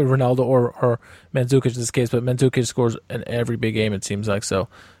 it's probably Ronaldo or Mandzukic in this case, but Mandzukic scores in every big game, it seems like, so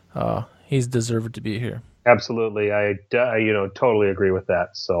he's deserved to be here. Absolutely. I totally agree with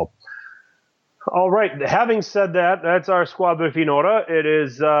that. So, all right. Having said that, that's our Squadra Finora. It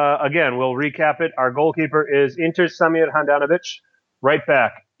is, again, we'll recap it. Our goalkeeper is Inter Samir Handanovic. Right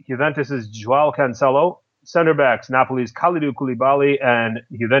back, Juventus' Joao Cancelo. Center backs, Napoli's Kalidou Koulibaly and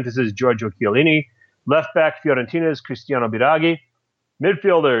Juventus' Giorgio Chiellini. Left back, Fiorentina's Cristiano Biraghi.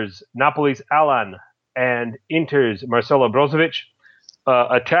 Midfielders, Napoli's Alan and Inter's Marcelo Brozovic.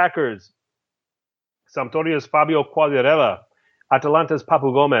 Attackers, Sampdoria's Fabio Quagliarella. Atalanta's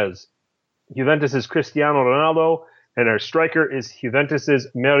Papu Gomez. Juventus' Cristiano Ronaldo. And our striker is Juventus'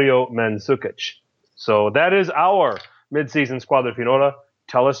 Mario Mandzukic. So that is our mid-season Squadra Finora.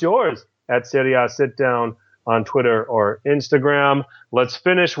 Tell us yours at Serie A Sit Down on Twitter or Instagram. Let's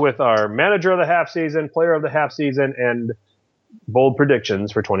finish with our manager of the half season, player of the half season, and bold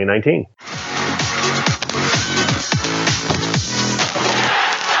predictions for 2019.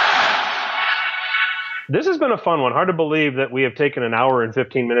 This has been a fun one. Hard to believe that we have taken an hour and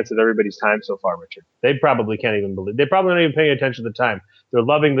 15 minutes of everybody's time so far, Richard. They probably can't even believe. They probably not even paying attention to the time. They're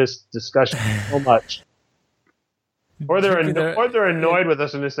loving this discussion so much. Or they're annoyed with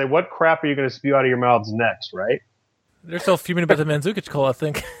us and they say, what crap are you going to spew out of your mouths next, right? They're still fuming about the Mandzukic call, I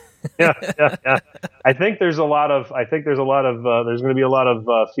think. yeah. I think there's going to be a lot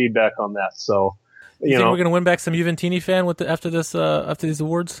of feedback on that. So, you think we're going to win back some Juventini fan after these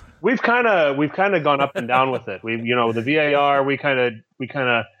awards? We've kind of gone up and down with it. The VAR, we kind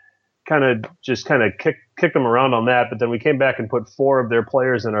of just kicked them around on that, but then we came back and put 4 of their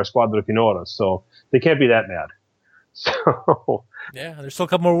players in our Squadra Finora, so they can't be that mad. So yeah, there's still a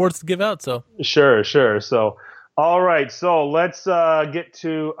couple more awards to give out. So sure. So all right, so let's get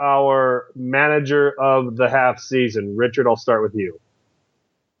to our manager of the half season. Richard, I'll start with you.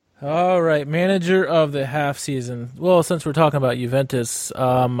 All right, manager of the half season. Well, since we're talking about Juventus,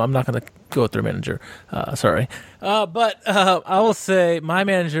 I'm not going to go with their manager. Sorry, but I will say my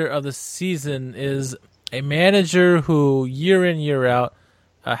manager of the season is a manager who year in year out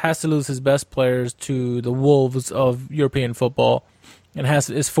has to lose his best players to the wolves of European football and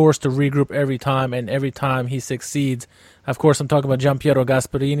is forced to regroup every time, and every time he succeeds. Of course, I'm talking about Gianpiero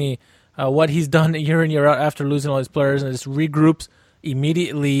Gasperini. What he's done year in, year out after losing all his players and just regroups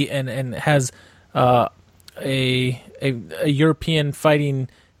immediately and has a European fighting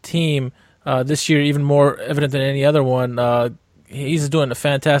team this year, even more evident than any other one. He's doing a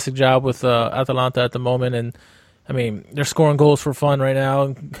fantastic job with Atalanta at the moment, and I mean, they're scoring goals for fun right now.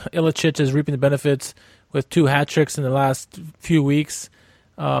 Ilicic is reaping the benefits with 2 hat-tricks in the last few weeks.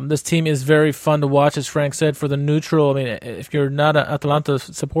 This team is very fun to watch, as Frank said, for the neutral. I mean, if you're not an Atalanta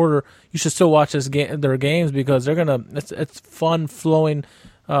supporter, you should still watch their games because they're it's fun, flowing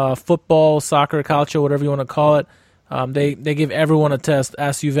football, soccer, calcio, whatever you want to call it. They give everyone a test.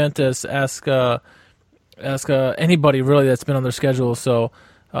 Ask Juventus, ask anybody really that's been on their schedule. So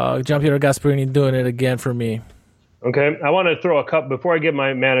Gianpiero Gasperini doing it again for me. Okay, I want to throw a couple before I give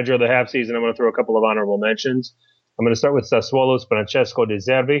my manager of the half season. I'm going to throw a couple of honorable mentions. I'm going to start with Sassuolo's Francesco De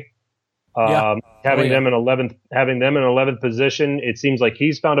Zerbi. Having them in 11th position, it seems like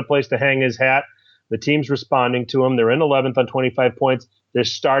he's found a place to hang his hat. The team's responding to him. They're in 11th on 25 points. They're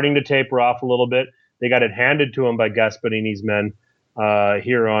starting to taper off a little bit. They got it handed to them by Gasperini's men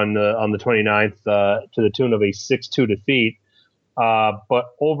here on the 29th to the tune of a 6-2 defeat. But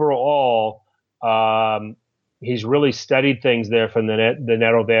overall, he's really steadied things there from the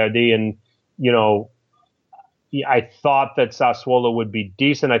Nero Verdi. And, I thought that Sassuolo would be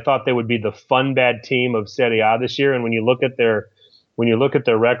decent. I thought they would be the fun bad team of Serie A this year. And when you look at their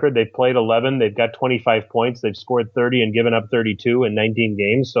record, they've played 11. They've got 25 points. They've scored 30 and given up 32 in 19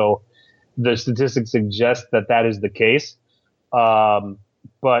 games. So the statistics suggest that is the case.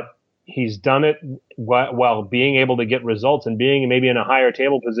 But he's done it while being able to get results and being maybe in a higher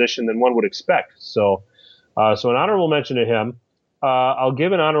table position than one would expect. So an honorable mention to him. I'll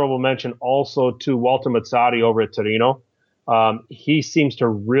give an honorable mention also to Walter Mazzarri over at Torino. He seems to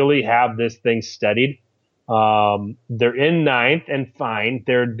really have this thing steadied. They're in ninth and fine.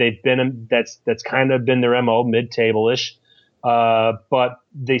 That's kind of been their MO, mid-table-ish. But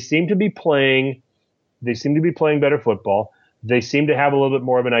they seem to be playing better football. They seem to have a little bit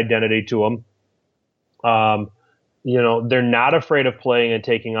more of an identity to them. They're not afraid of playing and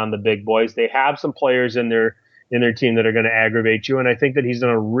taking on the big boys. They have some players in their team that are going to aggravate you. And I think that he's done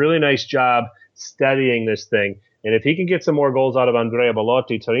a really nice job steadying this thing. And if he can get some more goals out of Andrea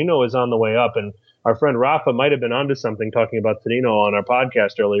Bellotti, Torino is on the way up. And our friend Rafa might have been onto something talking about Torino on our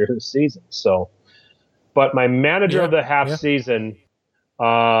podcast earlier this season. So, but my manager of the half season,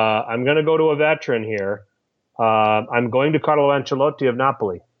 I'm going to go to a veteran here. I'm going to Carlo Ancelotti of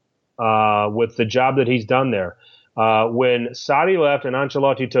Napoli with the job that he's done there. When Sarri left and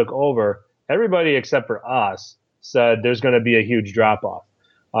Ancelotti took over, everybody except for us said there's going to be a huge drop-off.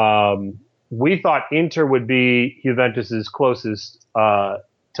 We thought Inter would be Juventus's closest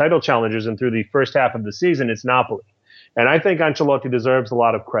title challengers, and through the first half of the season, it's Napoli. And I think Ancelotti deserves a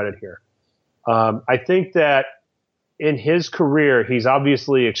lot of credit here. I think that in his career, he's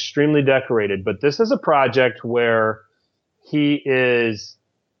obviously extremely decorated, but this is a project where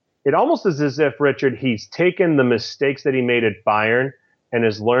it almost is as if, Richard, he's taken the mistakes that he made at Bayern and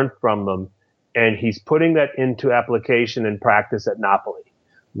has learned from them, and he's putting that into application and practice at Napoli,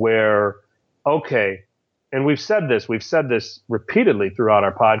 where, okay, and we've said this repeatedly throughout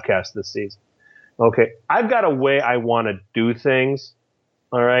our podcast this season. Okay, I've got a way I want to do things,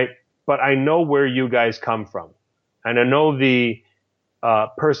 all right, but I know where you guys come from. And I know the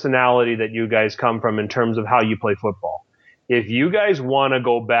personality that you guys come from in terms of how you play football. If you guys want to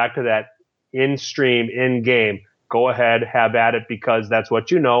go back to that in-stream, in-game, go ahead, have at it, because that's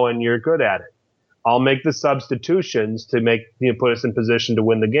what you know and you're good at it. I'll make the substitutions to put us in position to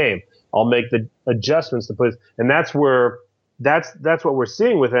win the game. I'll make the adjustments to put us, and that's what we're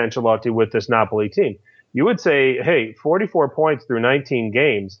seeing with Ancelotti with this Napoli team. You would say, hey, 44 points through 19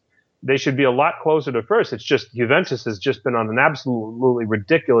 games. They should be a lot closer to first. It's just Juventus has just been on an absolutely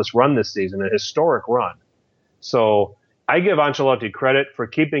ridiculous run this season, a historic run. So I give Ancelotti credit for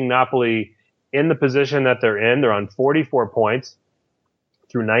keeping Napoli in the position that they're in. They're on 44 points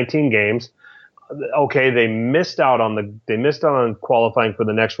through 19 games. Okay, they missed out on qualifying for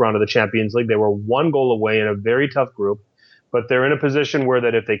the next round of the Champions League. They were one goal away in a very tough group, but they're in a position where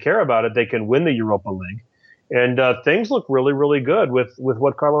that if they care about it, they can win the Europa League. And things look really, really good with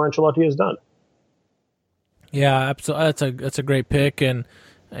what Carlo Ancelotti has done. Yeah, absolutely. That's a great pick, and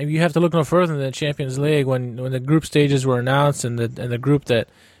you have to look no further than the Champions League when the group stages were announced and the group that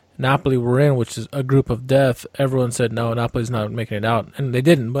Napoli were in, which is a group of death. Everyone said no, Napoli's not making it out, and they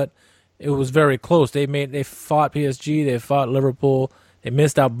didn't. But it was very close. They fought PSG, they fought Liverpool, they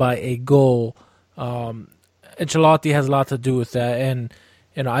missed out by a goal. Ancelotti has a lot to do with that, and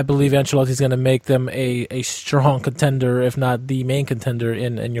I believe Ancelotti is going to make them a strong contender, if not the main contender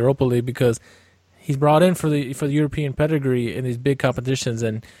in Europa League, because he's brought in for the European pedigree in these big competitions.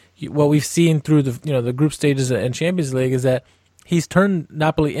 And what we've seen through the group stages and Champions League is that he's turned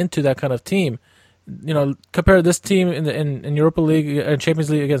Napoli into that kind of team. Compare this team in Europa League and Champions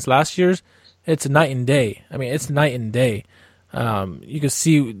League against last year's, it's night and day. I mean, it's night and day. You can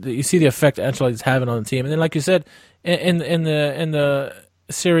see the effect Ancelotti's having on the team, and then like you said, in the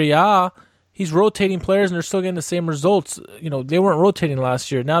Serie A, he's rotating players and they're still getting the same results. They weren't rotating last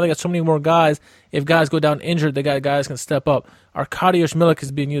year. Now they got so many more guys. If guys go down injured, they got guys can step up. Arkadiusz Milik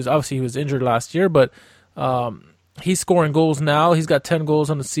is being used. Obviously, he was injured last year, but he's scoring goals now. He's got 10 goals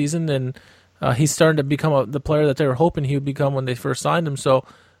on the season, and he's starting to become the player that they were hoping he would become when they first signed him. So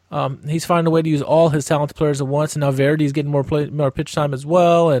he's finding a way to use all his talented players at once, and now Verdi's getting more pitch time as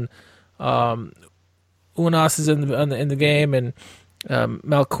well, and Unas is in the game, and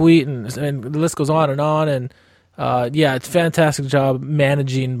Malcuit, and the list goes on. And it's a fantastic job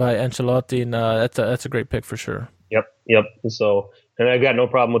managing by Ancelotti, and that's a great pick for sure. Yep. So, and I've got no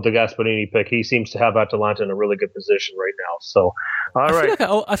problem with the Gasperini pick. He seems to have Atalanta in a really good position right now. So, all right.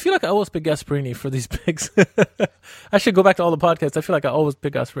 I feel like I always pick Gasperini for these picks. I should go back to all the podcasts. I feel like I always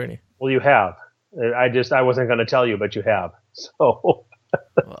pick Gasperini. Well, you have. I wasn't going to tell you, but you have. So.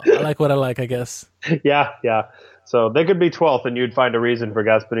 Well, I like what I like, I guess. Yeah. So they could be 12th, and you'd find a reason for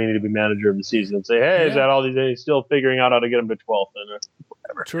Gasperini to be manager of the season and say, hey, he's got all these days still figuring out how to get him to 12th and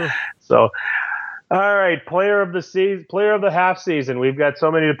whatever. True. So, all right, player of the half season. We've got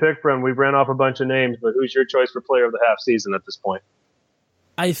so many to pick from. We've ran off a bunch of names, but who's your choice for player of the half season at this point?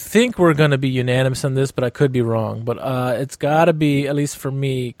 I think we're going to be unanimous on this, but I could be wrong. But it's got to be, at least for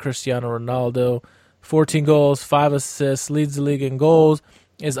me, Cristiano Ronaldo. 14 goals, 5 assists, leads the league in goals,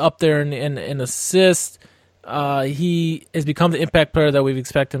 is up there in assists. he has become the impact player that we've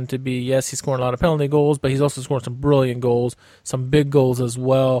expected him to be. Yes, he's scoring a lot of penalty goals, but he's also scoring some brilliant goals, some big goals as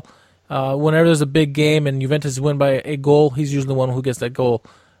well. Whenever there's a big game and Juventus win by a goal, he's usually the one who gets that goal,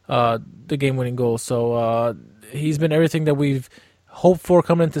 the game-winning goal. So he's been everything that we've hoped for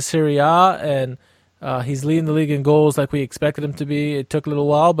coming into Serie A, and he's leading the league in goals like we expected him to be. It took a little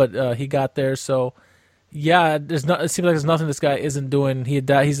while, but he got there. So, yeah, it seems like there's nothing this guy isn't doing.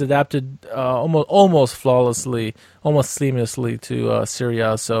 He's adapted almost flawlessly, almost seamlessly to Serie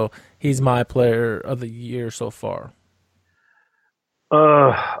A. So he's my player of the year so far.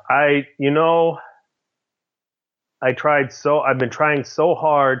 I've been trying so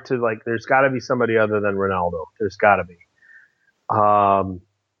hard to, like, there's got to be somebody other than Ronaldo. There's got to be.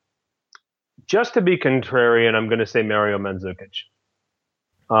 Just to be contrarian, I'm going to say Mario Mandzukic.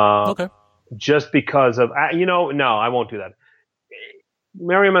 Okay. Just because of, no, I won't do that.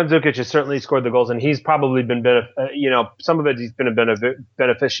 Mario Mandzukic has certainly scored the goals, and he's probably been, some of it he's been a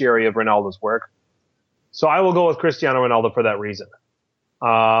beneficiary of Ronaldo's work. So I will go with Cristiano Ronaldo for that reason.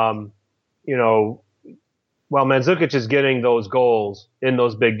 While Mandzukic is getting those goals in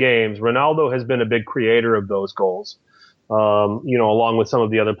those big games, Ronaldo has been a big creator of those goals, along with some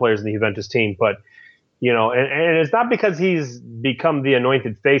of the other players in the Juventus team. But, and it's not because he's become the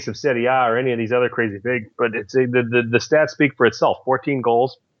anointed face of Serie A or any of these other crazy things, but it's the stats speak for itself. 14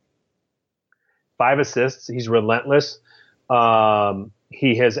 goals, 5 assists. He's relentless.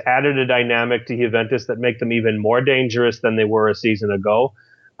 He has added a dynamic to Juventus that make them even more dangerous than they were a season ago.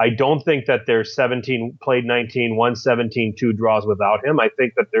 I don't think that there's 17 played 19, won 17, 2 draws without him. I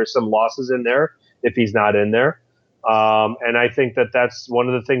think that there's some losses in there if he's not in there. And I think that that's one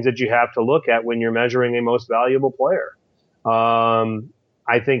of the things that you have to look at when you're measuring a most valuable player.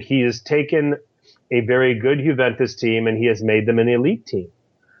 I think he has taken a very good Juventus team and he has made them an elite team.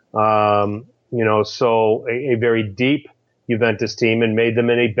 So a very deep Juventus team and made them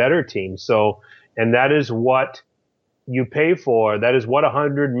in a better team. So, and that is what you pay for. That is what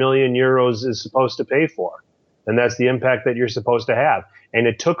 100 million euros is supposed to pay for. And that's the impact that you're supposed to have. And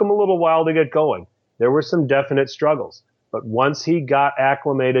it took him a little while to get going. There were some definite struggles, but once he got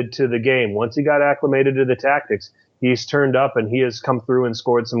acclimated to the game, once he got acclimated to the tactics, he's turned up and he has come through and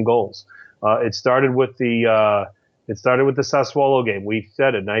scored some goals. It started with the Sassuolo game. We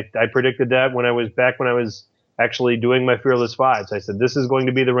said it, and I predicted that when I was actually doing my Fearless Fives. I said, this is going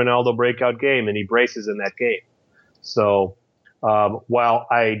to be the Ronaldo breakout game, and he braces in that game. So while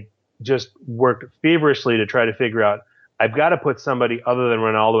I just worked feverishly to try to figure out, I've got to put somebody other than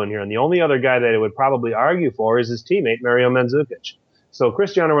Ronaldo in here. And the only other guy that I would probably argue for is his teammate, Mario Mandzukic. So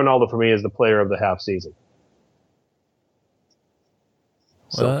Cristiano Ronaldo for me is the player of the half season.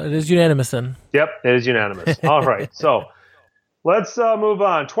 Well, it is unanimous then. Yep, it is unanimous. All right, so let's move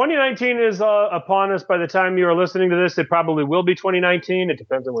on. 2019 is upon us. By the time you are listening to this, it probably will be 2019. It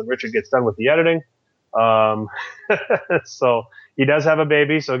depends on when Richard gets done with the editing. So he does have a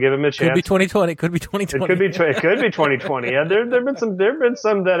baby, so give him a chance. Could be 2020. Could be 2020. It could be 2020. Yeah, there've been some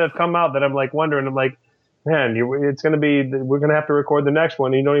that have come out that I'm like wondering. I'm like, man, we're gonna have to record the next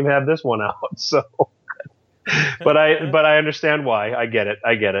one. And you don't even have this one out. So, but I understand why. I get it.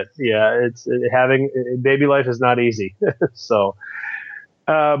 Yeah, it's having baby life is not easy. So,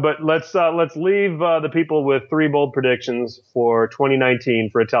 but let's leave the people with 3 bold predictions for 2019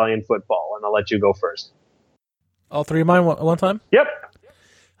 for Italian football, and I'll let you go first. All 3 of mine one time? Yep.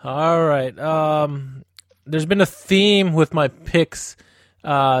 All right. There's been a theme with my picks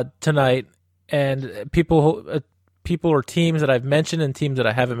tonight, and people or teams that I've mentioned and teams that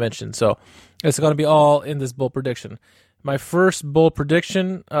I haven't mentioned. So it's going to be all in this bold prediction. My first bold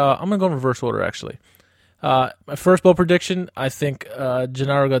prediction, I'm going to go in reverse order, actually. My first bold prediction, I think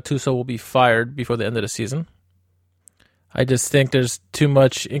Gennaro Gattuso will be fired before the end of the season. I just think there's too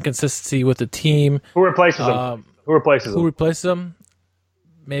much inconsistency with the team. Who replaces him? Who replaces him?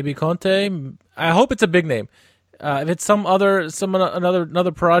 Maybe Conte. I hope it's a big name. If it's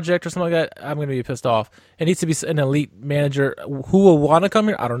another project or something like that, I'm going to be pissed off. It needs to be an elite manager. Who will want to come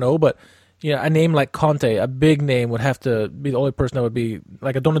here? I don't know, but a name like Conte, a big name, would have to be the only person that would be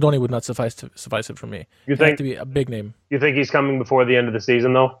like a Donadoni would not suffice it for me. It have to be a big name. You think he's coming before the end of the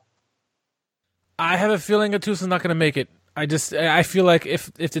season, though? I have a feeling Gattuso's not going to make it. I feel like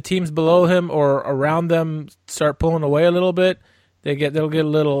if the teams below him or around them start pulling away a little bit, they'll get a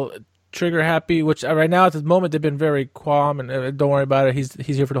little trigger happy. Which right now at the moment they've been very calm and don't worry about it. He's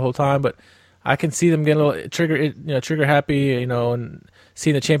here for the whole time, but I can see them getting a little trigger happy, and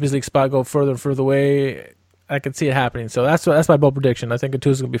seeing the Champions League spot go further and further away. I can see it happening. So that's my bold prediction. I think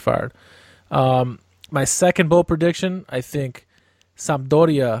Gattuso's gonna be fired. My second bold prediction, I think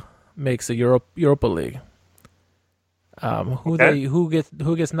Sampdoria makes the Europa League. Who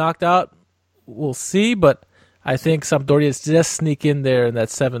gets knocked out, we'll see. But I think Sampdoria just sneak in there in that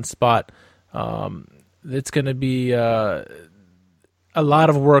 7th spot. It's going to be a lot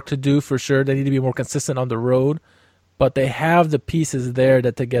of work to do for sure. They need to be more consistent on the road, but they have the pieces there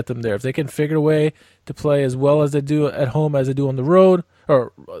to get them there. If they can figure a way to play as well as they do at home as they do on the road,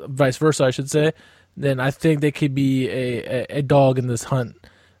 or vice versa, I should say, then I think they could be a dog in this hunt.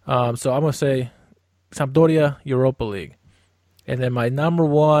 So I'm going to say Sampdoria, Europa League. And then my number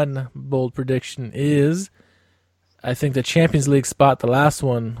one bold prediction is I think the Champions League spot, the last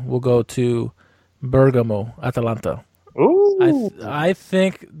one, will go to Bergamo, Atalanta. Ooh. I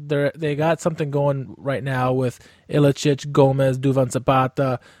think they got something going right now with Ilicic, Gomez, Duvan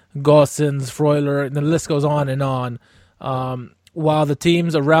Zapata, Gosens, Freuler, and the list goes on and on. While the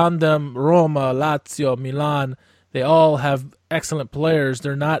teams around them, Roma, Lazio, Milan, they all have excellent players.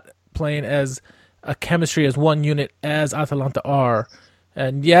 They're not playing as a chemistry as one unit as Atalanta are.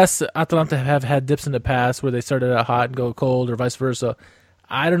 And yes, Atalanta have had dips in the past where they started out hot and go cold or vice versa.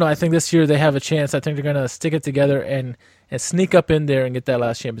 I don't know. I think this year they have a chance. I think they're going to stick it together and sneak up in there and get that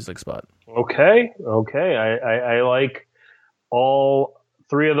last Champions League spot. Okay. I like all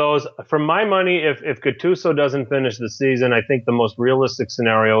three of those. For my money, if Gattuso doesn't finish the season, I think the most realistic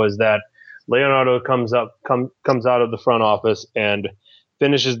scenario is that Leonardo comes out of the front office and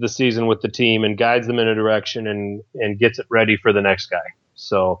finishes the season with the team and guides them in a direction and gets it ready for the next guy.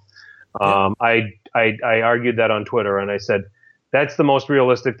 So I argued that on Twitter, and I said that's the most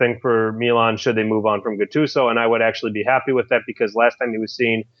realistic thing for Milan should they move on from Gattuso, and I would actually be happy with that because last time he was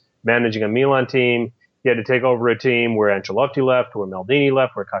seen managing a Milan team, he had to take over a team where Ancelotti left, where Maldini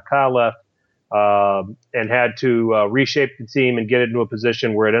left, where Kaká left, and had to reshape the team and get it into a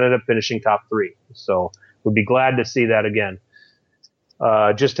position where it ended up finishing top 3. So we'd be glad to see that again.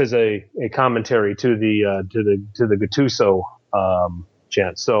 Just as a commentary to the Gattuso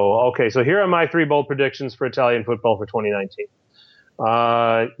chance. So here are my 3 bold predictions for Italian football for 2019.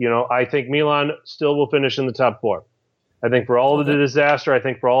 I think Milan still will finish in the top 4. I think for all of the disaster, I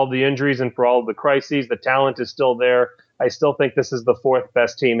think for all of the injuries and for all of the crises, the talent is still there. I still think this is the 4th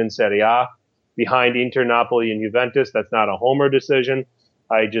best team in Serie A, behind Inter, Napoli, and Juventus. That's not a homer decision.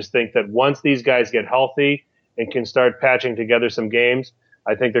 I just think that once these guys get healthy and can start patching together some games,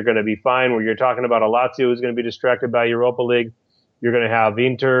 I think they're going to be fine. Where you're talking about a Lazio who's going to be distracted by Europa League, you're going to have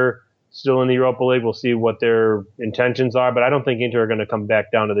Inter still in the Europa League. We'll see what their intentions are, but I don't think Inter are going to come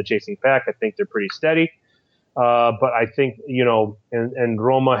back down to the chasing pack. I think they're pretty steady. But I think, and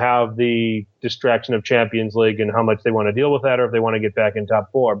Roma have the distraction of Champions League and how much they want to deal with that or if they want to get back in top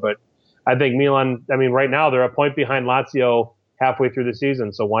 4. But I think Milan, right now they're a point behind Lazio halfway through the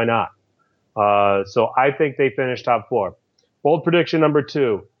season, so why not? So I think they finish top 4. Bold prediction number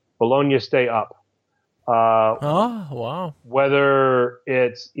 2, Bologna stay up. Wow. Whether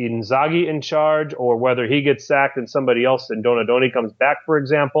it's Inzaghi in charge or whether he gets sacked and somebody else and Donadoni comes back, for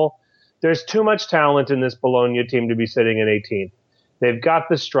example, there's too much talent in this Bologna team to be sitting in 18th. They've got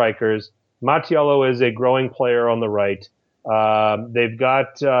the strikers. Mattiello is a growing player on the right. They've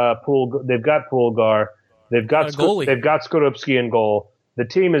got Pulgar. They've got Skorupski in goal. The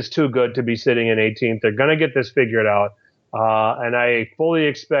team is too good to be sitting in 18th. They're going to get this figured out. And I fully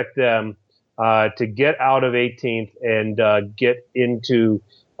expect them to get out of 18th and get into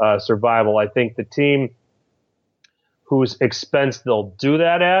survival. I think the team whose expense they'll do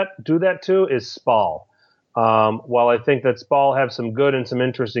that to is Spal. While I think that Spal have some good and some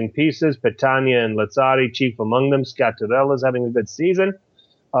interesting pieces, Petagna and Lazzari chief among them, Scatterella's having a good season.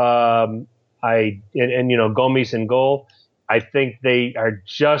 Gomes in goal. I think they are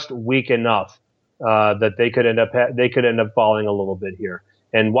just weak enough that they could end up falling a little bit here.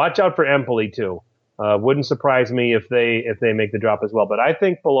 And watch out for Empoli too. Wouldn't surprise me if they make the drop as well. But I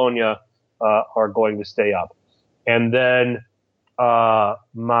think Bologna are going to stay up. And then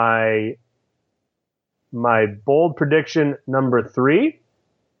my bold prediction number 3: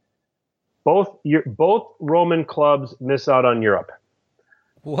 both Roman clubs miss out on Europe.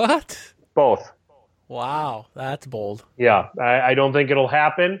 What? Both. Wow, that's bold. Yeah, I don't think it'll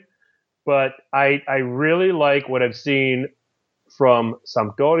happen, but I really like what I've seen from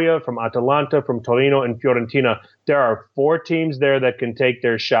Sampdoria, from Atalanta, from Torino, and Fiorentina. There are 4 teams there that can take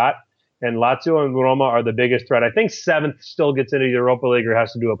their shot, and Lazio and Roma are the biggest threat. I think 7th still gets into the Europa League or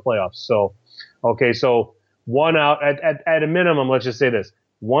has to do a playoff. So one out at a minimum. Let's just say this: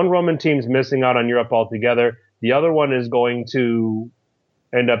 one Roman team's missing out on Europe altogether. The other one is going to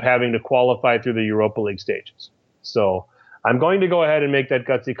end up having to qualify through the Europa League stages. So I'm going to go ahead and make that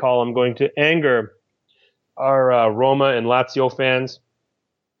gutsy call. I'm going to anger our Roma and Lazio fans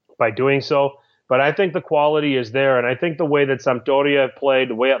by doing so. but I think the quality is there, and I think the way that Sampdoria have played,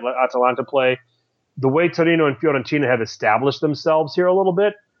 the way Atalanta play, the way Torino and Fiorentina have established themselves here a little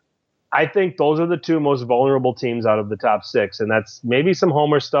bit, I think those are the two most vulnerable teams out of the top six, and that's maybe some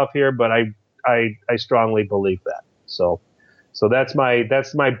homer stuff here, but I strongly believe that. So that's my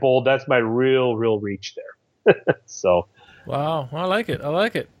bold, that's my real reach there. So wow, I like it.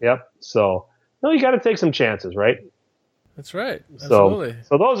 Yep. So you got to take some chances, right? That's right. Absolutely.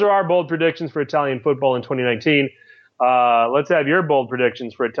 So those are our bold predictions for Italian football in 2019. Let's have your bold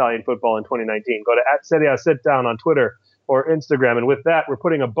predictions for Italian football in 2019. Go to @SerieASitDown on Twitter or Instagram. And with that, we're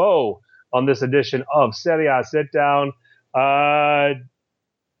putting a bow on this edition of Serie A Sit Down.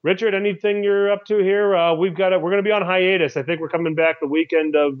 Richard, anything you're up to here? We're going to be on hiatus. I think we're coming back the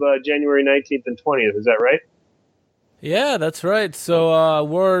weekend of January 19th and 20th. Is that right? Yeah, that's right. So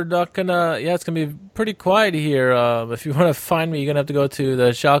we're not gonna. Yeah, it's gonna be pretty quiet here. If you want to find me, you're gonna have to go to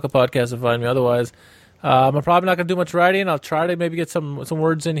the Schalke podcast to find me. Otherwise, I'm probably not gonna do much writing. I'll try to maybe get some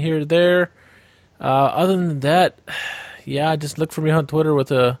words in here or there. Other than that, yeah, just look for me on Twitter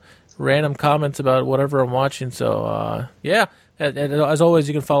with random comments about whatever I'm watching. So yeah, and as always,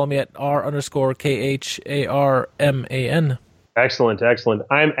 you can follow me at R_KHARMAN. Excellent.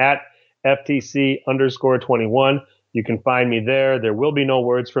 I'm at FTC_21. You can find me there. There will be no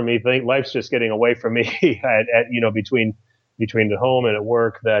words from me. Life's just getting away from me between the home and at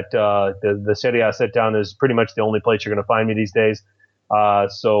work. That the Serie A Sit Down is pretty much the only place you're going to find me these days.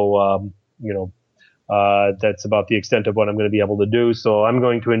 That's about the extent of what I'm going to be able to do. So I'm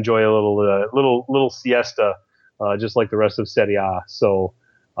going to enjoy a little siesta, just like the rest of Serie A. So,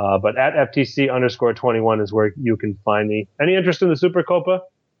 but at FTC_21 is where you can find me. Any interest in the Supercoppa?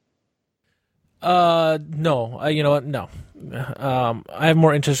 No. You know what? No. I have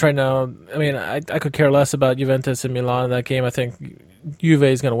more interest right now. I mean, I could care less about Juventus and Milan in that game. I think Juve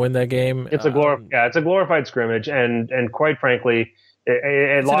is going to win that game. It's a glorified scrimmage, and quite frankly,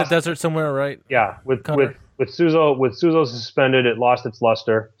 it lost in a desert somewhere, right? Yeah, with Suso suspended, it lost its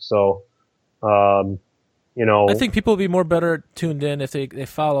luster. So, I think people will be better tuned in if they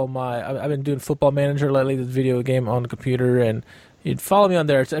follow I've been doing Football Manager lately, this video game on the computer, and you'd follow me on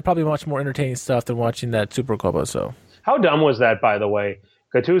there. It's probably much more entertaining stuff than watching that Supercoppa. So, how dumb was that, by the way?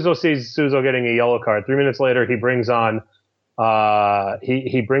 Gattuso sees Suso getting a yellow card. 3 minutes later, he brings on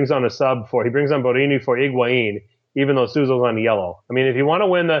he brings on Borini for Higuain, even though Suso's on yellow. I mean, if you want to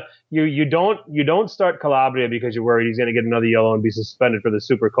win you don't start Calabria because you're worried he's going to get another yellow and be suspended for the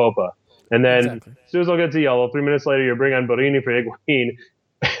Supercoppa. And then exactly. Suso gets a yellow. 3 minutes later, you bring on Borini for Higuain,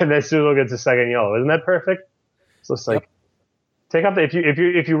 and then Suso gets a second yellow. Isn't that perfect? So it's like. Yep. Take out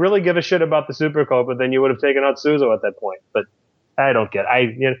if you really give a shit about the Supercoppa, then you would have taken out Suso at that point. But I don't get.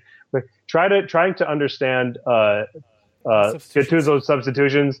 Trying to understand Gattuso's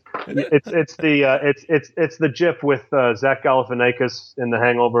substitutions. It's the GIF with Zach Galifianakis in The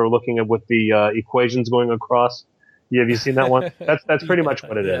Hangover, looking at with the equations going across. Have you seen that one? That's pretty much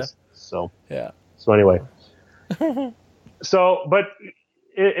what it is. So yeah. So anyway. But.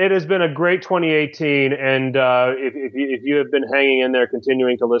 It has been a great 2018, and if you have been hanging in there,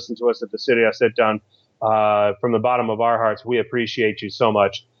 continuing to listen to us at the Serie A Sit Down, from the bottom of our hearts, we appreciate you so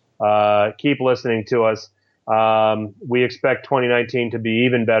much. Keep listening to us. We expect 2019 to be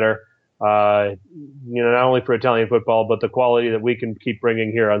even better. Not only for Italian football, but the quality that we can keep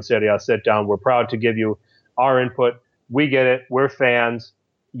bringing here on Serie A Sit Down. We're proud to give you our input. We get it. We're fans.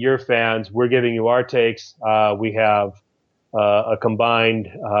 You're fans. We're giving you our takes. We have. A combined,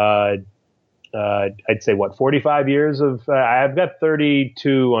 I'd say 45 years of, I've got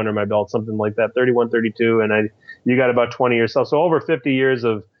 32 under my belt, something like that, 31, 32. And you got about 20 or so. So over 50 years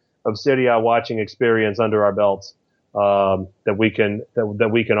of Serie A watching experience under our belts, that we can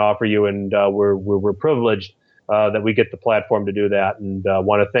offer you. And, we're privileged, that we get the platform to do that. And,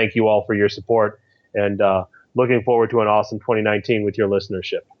 want to thank you all for your support and, looking forward to an awesome 2019 with your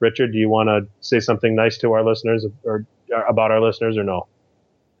listenership. Richard, do you want to say something nice to our listeners or about our listeners or no?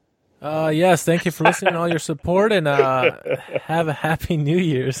 Yes, thank you for listening and all your support, and have a happy New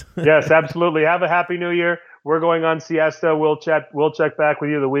Year's. Yes, absolutely. Have a happy New Year. We're going on siesta. We'll check back with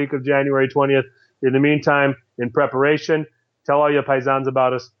you the week of January 20th. In the meantime, in preparation, tell all your paisans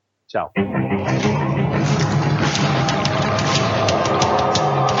about us. Ciao.